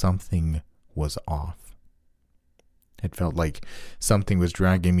 something was off. It felt like something was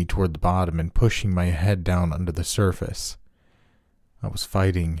dragging me toward the bottom and pushing my head down under the surface. I was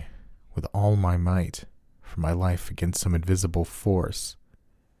fighting with all my might for my life against some invisible force,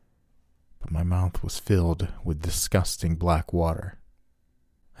 but my mouth was filled with disgusting black water.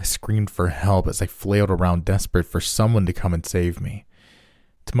 I screamed for help as I flailed around, desperate for someone to come and save me.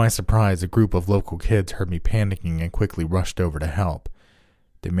 To my surprise, a group of local kids heard me panicking and quickly rushed over to help.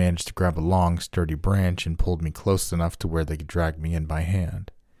 They managed to grab a long, sturdy branch and pulled me close enough to where they could drag me in by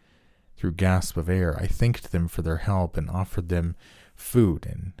hand. Through gasps of air, I thanked them for their help and offered them food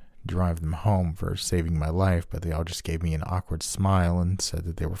and drive them home for saving my life, but they all just gave me an awkward smile and said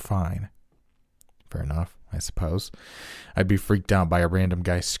that they were fine. Fair enough, I suppose. I'd be freaked out by a random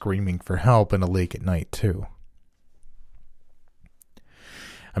guy screaming for help in a lake at night, too.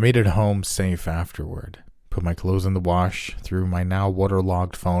 I made it home safe afterward, put my clothes in the wash, threw my now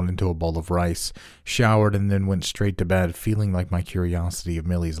waterlogged phone into a bowl of rice, showered, and then went straight to bed, feeling like my curiosity of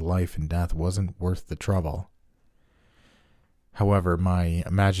Millie's life and death wasn't worth the trouble. However, my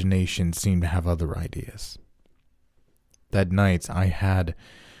imagination seemed to have other ideas. That night, I had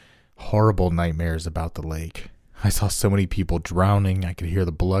horrible nightmares about the lake. I saw so many people drowning, I could hear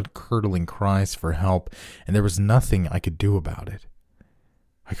the blood-curdling cries for help, and there was nothing I could do about it.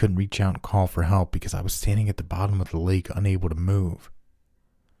 I couldn't reach out and call for help because I was standing at the bottom of the lake, unable to move.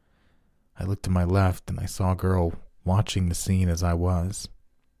 I looked to my left, and I saw a girl watching the scene as I was.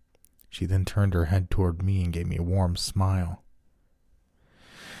 She then turned her head toward me and gave me a warm smile.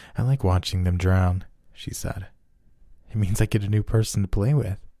 "I like watching them drown," she said. "It means I get a new person to play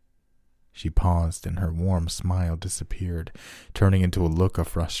with." She paused, and her warm smile disappeared, turning into a look of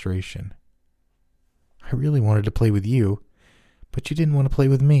frustration. "I really wanted to play with you, but you didn't want to play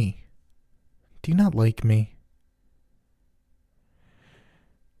with me. Do you not like me?"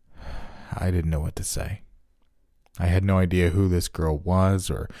 I didn't know what to say. I had no idea who this girl was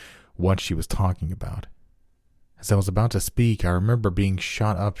or what she was talking about. As I was about to speak, I remember being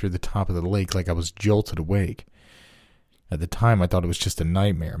shot up through the top of the lake like I was jolted awake. At the time, I thought it was just a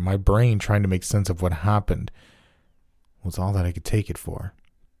nightmare. My brain, trying to make sense of what happened, was all that I could take it for.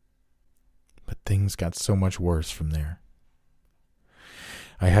 But things got so much worse from there.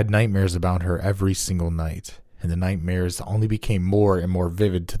 I had nightmares about her every single night, and the nightmares only became more and more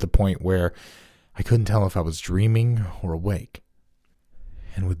vivid to the point where I couldn't tell if I was dreaming or awake.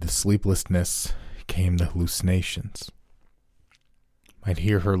 And with the sleeplessness came the hallucinations. I'd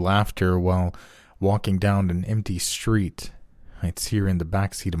hear her laughter while walking down an empty street. I'd see her in the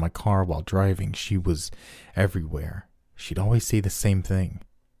backseat of my car while driving. She was everywhere. She'd always say the same thing.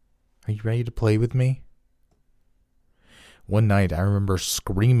 "Are you ready to play with me?" One night, I remember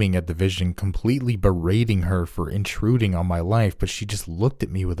screaming at the vision, completely berating her for intruding on my life, but she just looked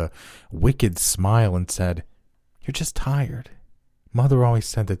at me with a wicked smile and said, "You're just tired. Mother always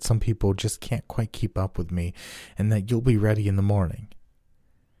said that some people just can't quite keep up with me and that you'll be ready in the morning."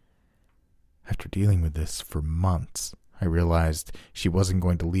 After dealing with this for months, I realized she wasn't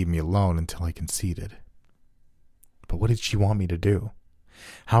going to leave me alone until I conceded. But what did she want me to do?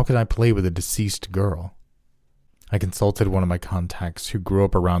 How could I play with a deceased girl? I consulted one of my contacts who grew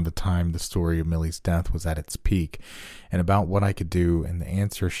up around the time the story of Millie's death was at its peak, and about what I could do, and the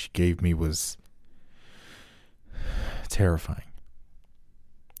answer she gave me was terrifying.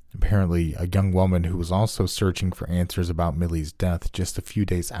 Apparently, a young woman who was also searching for answers about Millie's death just a few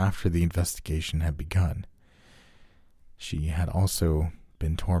days after the investigation had begun. She had also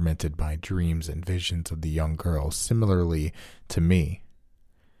been tormented by dreams and visions of the young girl, similarly to me.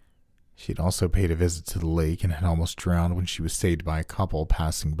 She had also paid a visit to the lake and had almost drowned when she was saved by a couple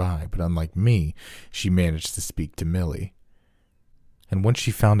passing by, but unlike me, she managed to speak to Millie. And once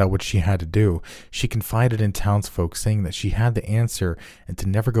she found out what she had to do, she confided in townsfolk saying that she had the answer and to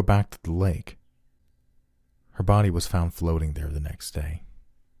never go back to the lake. Her body was found floating there the next day.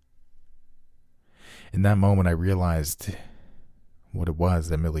 In that moment, I realized what it was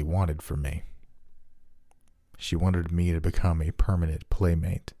that Millie wanted from me. She wanted me to become a permanent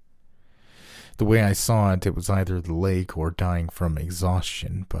playmate. The way I saw it, it was either the lake or dying from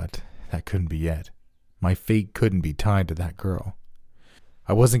exhaustion, but that couldn't be it. My fate couldn't be tied to that girl.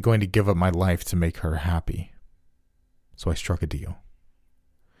 I wasn't going to give up my life to make her happy. So I struck a deal.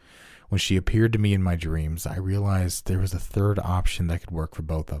 When she appeared to me in my dreams, I realized there was a third option that could work for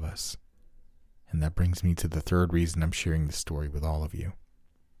both of us. And that brings me to the third reason I'm sharing this story with all of you.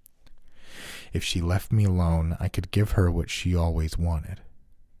 If she left me alone, I could give her what she always wanted.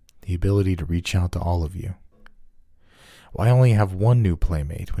 The ability to reach out to all of you. Why only have one new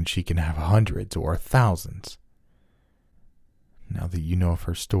playmate when she can have hundreds or thousands? Now that you know of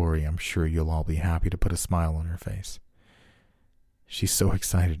her story, I'm sure you'll all be happy to put a smile on her face. She's so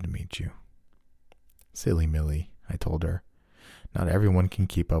excited to meet you. Silly Millie, I told her. Not everyone can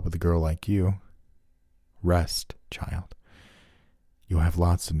keep up with a girl like you. Rest, child. You'll have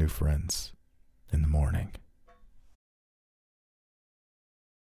lots of new friends in the morning.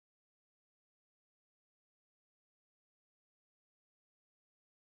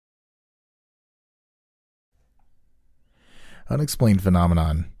 Unexplained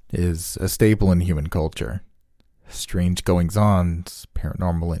phenomenon is a staple in human culture. Strange goings-ons,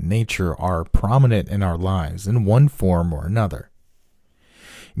 paranormal in nature, are prominent in our lives in one form or another.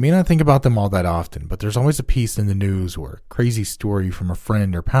 You may not think about them all that often, but there's always a piece in the news or a crazy story from a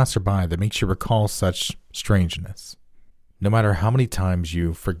friend or passerby that makes you recall such strangeness. No matter how many times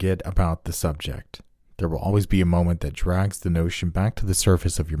you forget about the subject, there will always be a moment that drags the notion back to the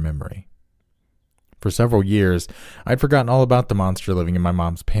surface of your memory. For several years, I'd forgotten all about the monster living in my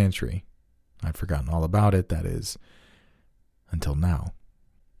mom's pantry. I'd forgotten all about it, that is, until now.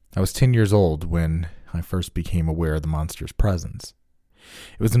 I was 10 years old when I first became aware of the monster's presence.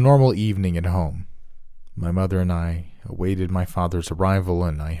 It was a normal evening at home. My mother and I awaited my father's arrival,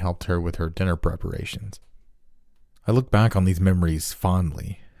 and I helped her with her dinner preparations. I look back on these memories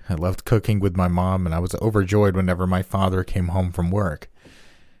fondly. I loved cooking with my mom, and I was overjoyed whenever my father came home from work.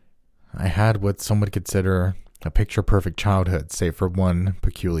 I had what some would consider a picture-perfect childhood, save for one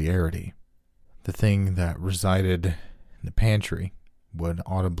peculiarity. The thing that resided in the pantry would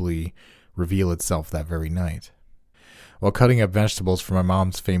audibly reveal itself that very night. While cutting up vegetables for my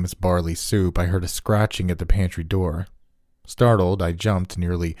mom's famous barley soup, I heard a scratching at the pantry door. Startled, I jumped,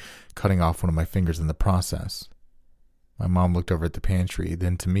 nearly cutting off one of my fingers in the process. My mom looked over at the pantry,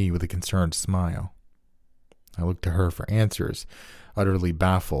 then to me with a concerned smile. I looked to her for answers, utterly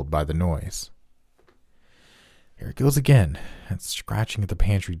baffled by the noise. Here it goes again, that scratching at the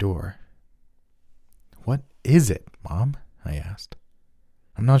pantry door. "What is it, Mom?" I asked.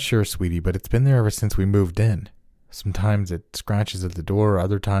 "I'm not sure, sweetie, but it's been there ever since we moved in. Sometimes it scratches at the door,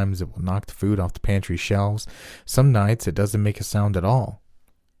 other times it will knock the food off the pantry shelves. Some nights it doesn't make a sound at all."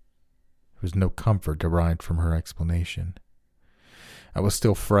 There was no comfort derived from her explanation. I was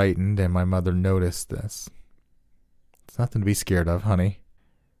still frightened, and my mother noticed this. "It's nothing to be scared of, honey."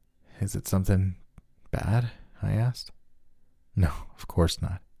 "Is it something bad?" I asked. No, of course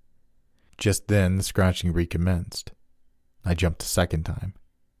not. Just then, the scratching recommenced. I jumped a second time.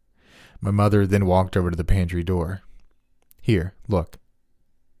 My mother then walked over to the pantry door. Here, look.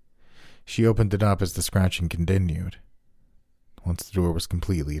 She opened it up as the scratching continued. Once the door was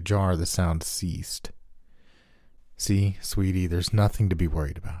completely ajar, the sound ceased. See, sweetie, there's nothing to be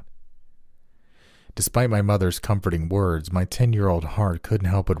worried about. Despite my mother's comforting words, my 10-year-old heart couldn't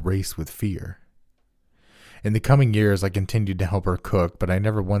help but race with fear. In the coming years, I continued to help her cook, but I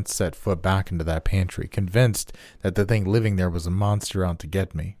never once set foot back into that pantry, convinced that the thing living there was a monster out to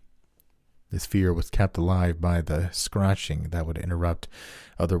get me. This fear was kept alive by the scratching that would interrupt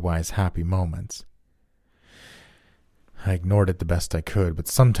otherwise happy moments. I ignored it the best I could, but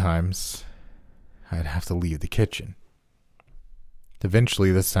sometimes I'd have to leave the kitchen.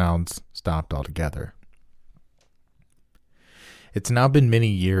 Eventually, the sounds stopped altogether. It's now been many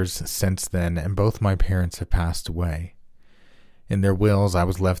years since then, and both my parents have passed away. In their wills, I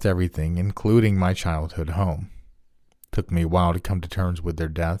was left everything, including my childhood home. It took me a while to come to terms with their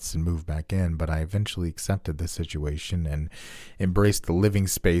deaths and move back in, but I eventually accepted the situation and embraced the living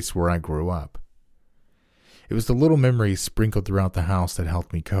space where I grew up. It was the little memories sprinkled throughout the house that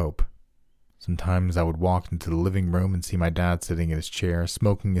helped me cope. Sometimes I would walk into the living room and see my dad sitting in his chair,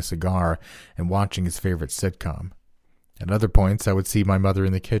 smoking a cigar and watching his favorite sitcom. At other points, I would see my mother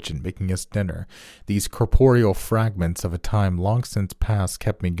in the kitchen making us dinner. These corporeal fragments of a time long since past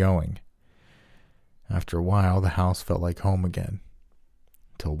kept me going. After a while, the house felt like home again.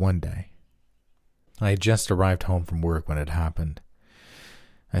 Until one day. I had just arrived home from work when it happened.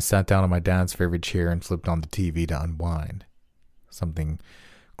 I sat down on my dad's favorite chair and flipped on the TV to unwind. Something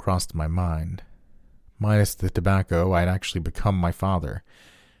crossed my mind. Minus the tobacco, I'd actually become my father.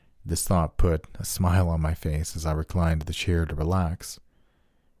 This thought put a smile on my face as I reclined in the chair to relax.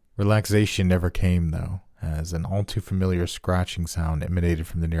 Relaxation never came, though, as an all-too-familiar scratching sound emanated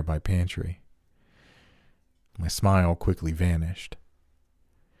from the nearby pantry. My smile quickly vanished.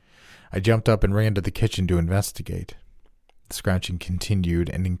 I jumped up and ran to the kitchen to investigate. The scratching continued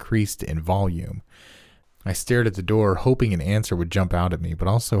and increased in volume. I stared at the door, hoping an answer would jump out at me, but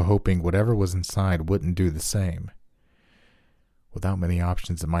also hoping whatever was inside wouldn't do the same. Without many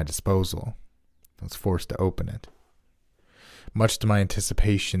options at my disposal, I was forced to open it. Much to my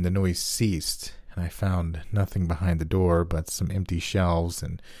anticipation, the noise ceased, and I found nothing behind the door but some empty shelves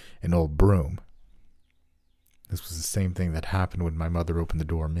and an old broom. This was the same thing that happened when my mother opened the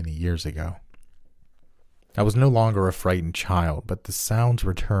door many years ago. I was no longer a frightened child, but the sound's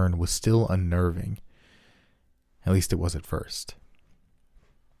return was still unnerving. At least it was at first.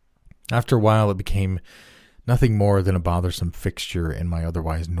 After a while, it became nothing more than a bothersome fixture in my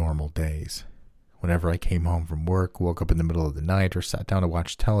otherwise normal days. Whenever I came home from work, woke up in the middle of the night, or sat down to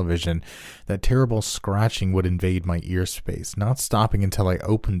watch television, that terrible scratching would invade my ear space, not stopping until I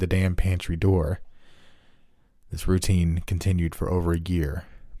opened the damn pantry door. This routine continued for over a year.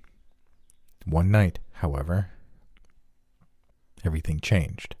 One night, however, everything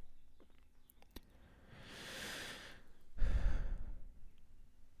changed.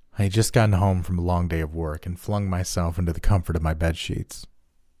 I had just gotten home from a long day of work and flung myself into the comfort of my bedsheets.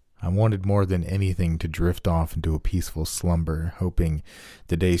 I wanted more than anything to drift off into a peaceful slumber, hoping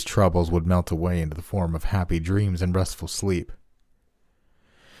the day's troubles would melt away into the form of happy dreams and restful sleep.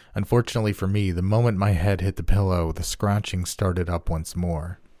 Unfortunately for me, the moment my head hit the pillow, the scratching started up once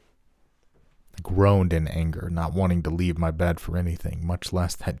more. I groaned in anger, not wanting to leave my bed for anything, much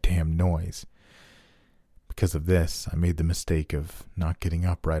less that damn noise. Because of this, I made the mistake of not getting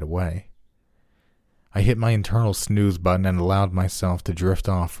up right away. I hit my internal snooze button and allowed myself to drift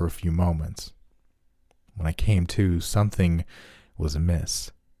off for a few moments. When I came to, something was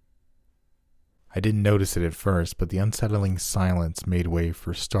amiss. I didn't notice it at first, but the unsettling silence made way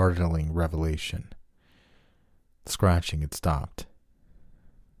for startling revelation. The scratching had stopped.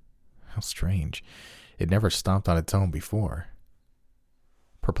 How strange. It never stopped on its own before.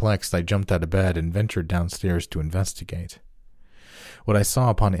 Perplexed, I jumped out of bed and ventured downstairs to investigate. What I saw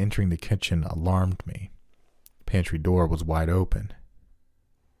upon entering the kitchen alarmed me. The pantry door was wide open.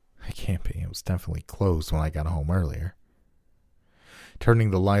 It can't be. It was definitely closed when I got home earlier. Turning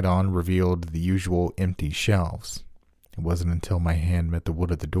the light on revealed the usual empty shelves. It wasn't until my hand met the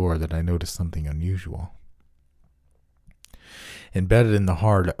wood of the door that I noticed something unusual. Embedded in the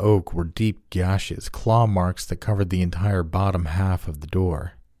hard oak were deep gashes, claw marks that covered the entire bottom half of the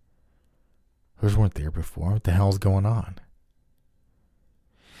door. Those weren't there before. What the hell's going on?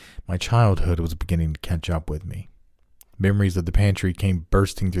 My childhood was beginning to catch up with me. Memories of the pantry came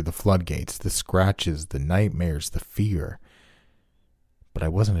bursting through the floodgates, the scratches, the nightmares, the fear. But I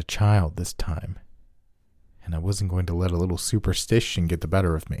wasn't a child this time, and I wasn't going to let a little superstition get the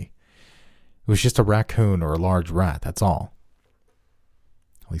better of me. It was just a raccoon or a large rat, that's all.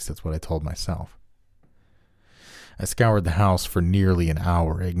 At least that's what I told myself. I scoured the house for nearly an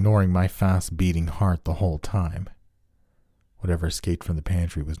hour, ignoring my fast-beating heart the whole time. Whatever escaped from the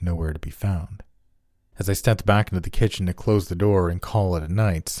pantry was nowhere to be found. As I stepped back into the kitchen to close the door and call it a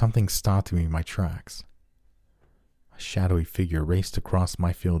night, something stopped me in my tracks. A shadowy figure raced across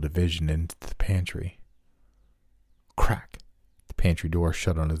my field of vision into the pantry. Crack! The pantry door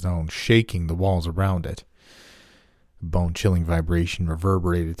shut on its own, shaking the walls around it. A bone-chilling vibration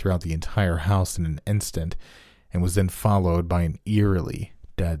reverberated throughout the entire house in an instant, and was then followed by an eerily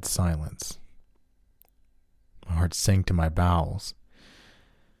dead silence. My heart sank to my bowels.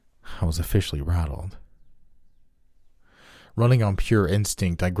 I was officially rattled. Running on pure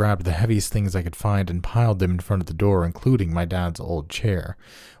instinct, I grabbed the heaviest things I could find and piled them in front of the door, including my dad's old chair.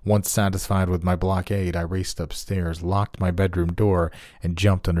 Once satisfied with my blockade, I raced upstairs, locked my bedroom door, and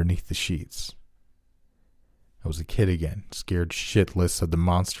jumped underneath the sheets. I was a kid again, scared shitless of the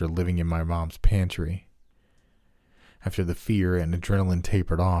monster living in my mom's pantry. After the fear and adrenaline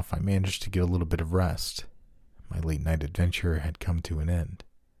tapered off, I managed to get a little bit of rest. My late-night adventure had come to an end.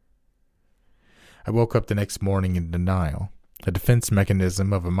 I woke up the next morning in denial, a defense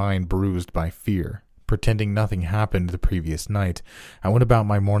mechanism of a mind bruised by fear. Pretending nothing happened the previous night, I went about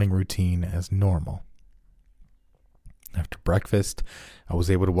my morning routine as normal. After breakfast, I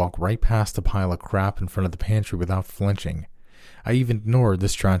was able to walk right past the pile of crap in front of the pantry without flinching. I even ignored the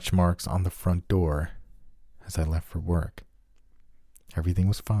scratch marks on the front door as I left for work. Everything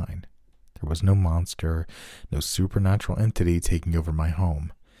was fine. There was no monster, no supernatural entity taking over my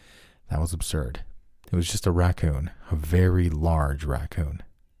home. That was absurd. It was just a raccoon, a very large raccoon.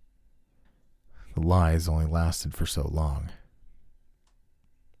 The lies only lasted for so long.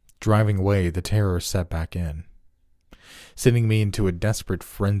 Driving away, the terror set back in, sending me into a desperate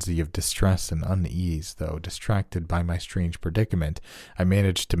frenzy of distress and unease. Though distracted by my strange predicament, I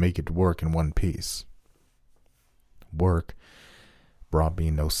managed to make it work in one piece. Work brought me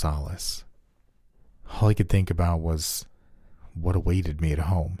no solace. All I could think about was what awaited me at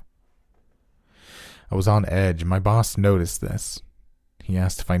home. I was on edge, and my boss noticed this. He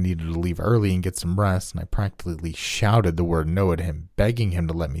asked if I needed to leave early and get some rest, and I practically shouted the word no at him, begging him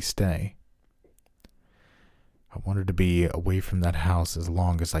to let me stay. I wanted to be away from that house as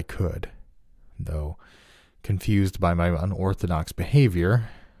long as I could, though, confused by my unorthodox behavior,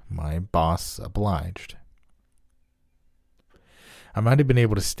 my boss obliged. I might have been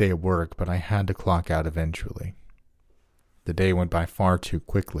able to stay at work, but I had to clock out eventually. The day went by far too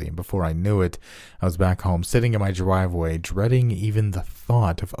quickly, and before I knew it, I was back home, sitting in my driveway, dreading even the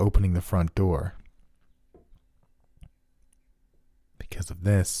thought of opening the front door. Because of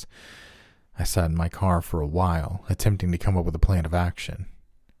this, I sat in my car for a while, attempting to come up with a plan of action.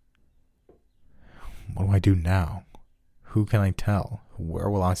 What do I do now? Who can I tell? Where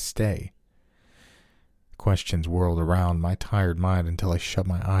will I stay? Questions whirled around my tired mind until I shut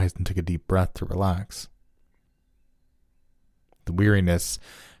my eyes and took a deep breath to relax. The weariness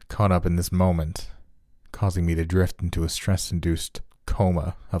caught up in this moment, causing me to drift into a stress-induced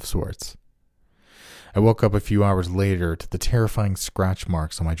coma of sorts. I woke up a few hours later to the terrifying scratch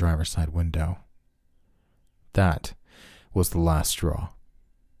marks on my driver's side window. That was the last straw.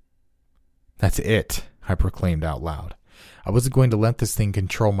 That's it, I proclaimed out loud. I wasn't going to let this thing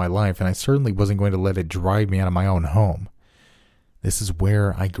control my life, and I certainly wasn't going to let it drive me out of my own home. This is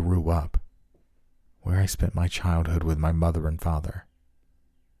where I grew up, where I spent my childhood with my mother and father.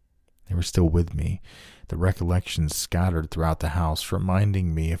 They were still with me, the recollections scattered throughout the house,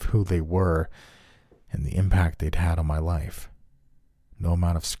 reminding me of who they were and the impact they'd had on my life. No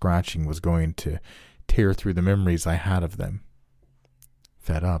amount of scratching was going to tear through the memories I had of them.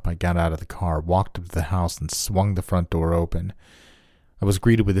 Fed up, I got out of the car, walked up to the house, and swung the front door open. I was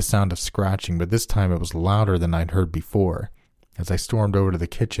greeted with the sound of scratching, but this time it was louder than I'd heard before. As I stormed over to the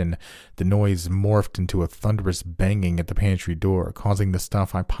kitchen, the noise morphed into a thunderous banging at the pantry door, causing the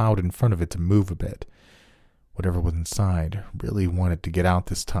stuff I piled in front of it to move a bit. Whatever was inside really wanted to get out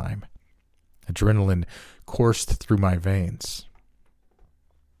this time. Adrenaline coursed through my veins.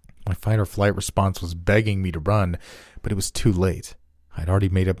 My fight-or-flight response was begging me to run, but it was too late. I'd already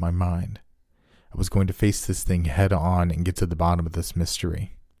made up my mind. I was going to face this thing head-on and get to the bottom of this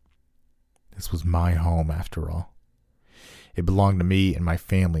mystery. This was my home, after all. It belonged to me and my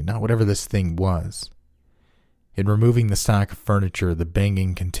family, not whatever this thing was. In removing the stack of furniture, the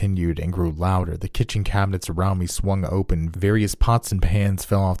banging continued and grew louder. The kitchen cabinets around me swung open. Various pots and pans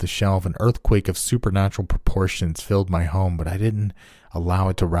fell off the shelf. An earthquake of supernatural proportions filled my home, but I didn't allow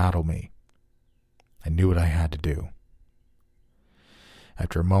it to rattle me. I knew what I had to do.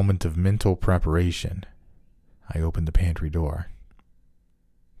 After a moment of mental preparation, I opened the pantry door.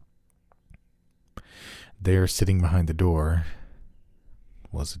 There, sitting behind the door,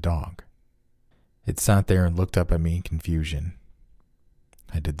 was a dog. It sat there and looked up at me in confusion.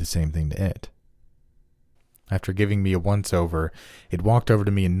 I did the same thing to it. After giving me a once-over, it walked over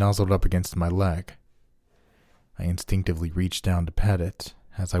to me and nuzzled up against my leg. I instinctively reached down to pet it,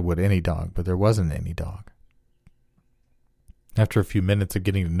 as I would any dog, but there wasn't any dog. After a few minutes of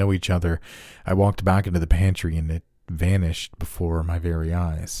getting to know each other, I walked back into the pantry and it vanished before my very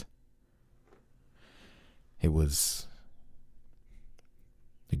eyes. It was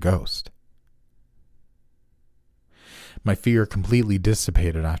a ghost. My fear completely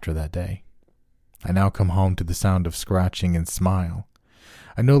dissipated after that day. I now come home to the sound of scratching and smile.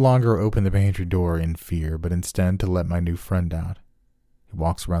 I no longer open the pantry door in fear, but instead to let my new friend out. He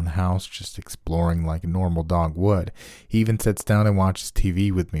walks around the house just exploring like a normal dog would. He even sits down and watches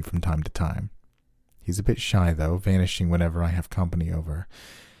TV with me from time to time. He's a bit shy though, vanishing whenever I have company over.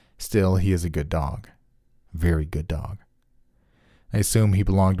 Still, he is a good dog. Very good dog. I assume he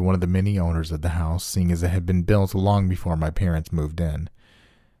belonged to one of the many owners of the house, seeing as it had been built long before my parents moved in.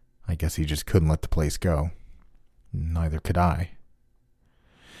 I guess he just couldn't let the place go. Neither could I.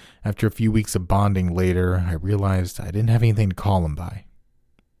 After a few weeks of bonding later, I realized I didn't have anything to call him by.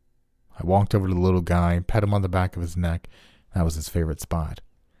 I walked over to the little guy, pet him on the back of his neck. That was his favorite spot.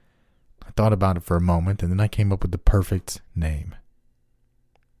 I thought about it for a moment, and then I came up with the perfect name.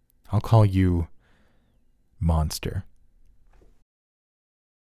 I'll call you Monster.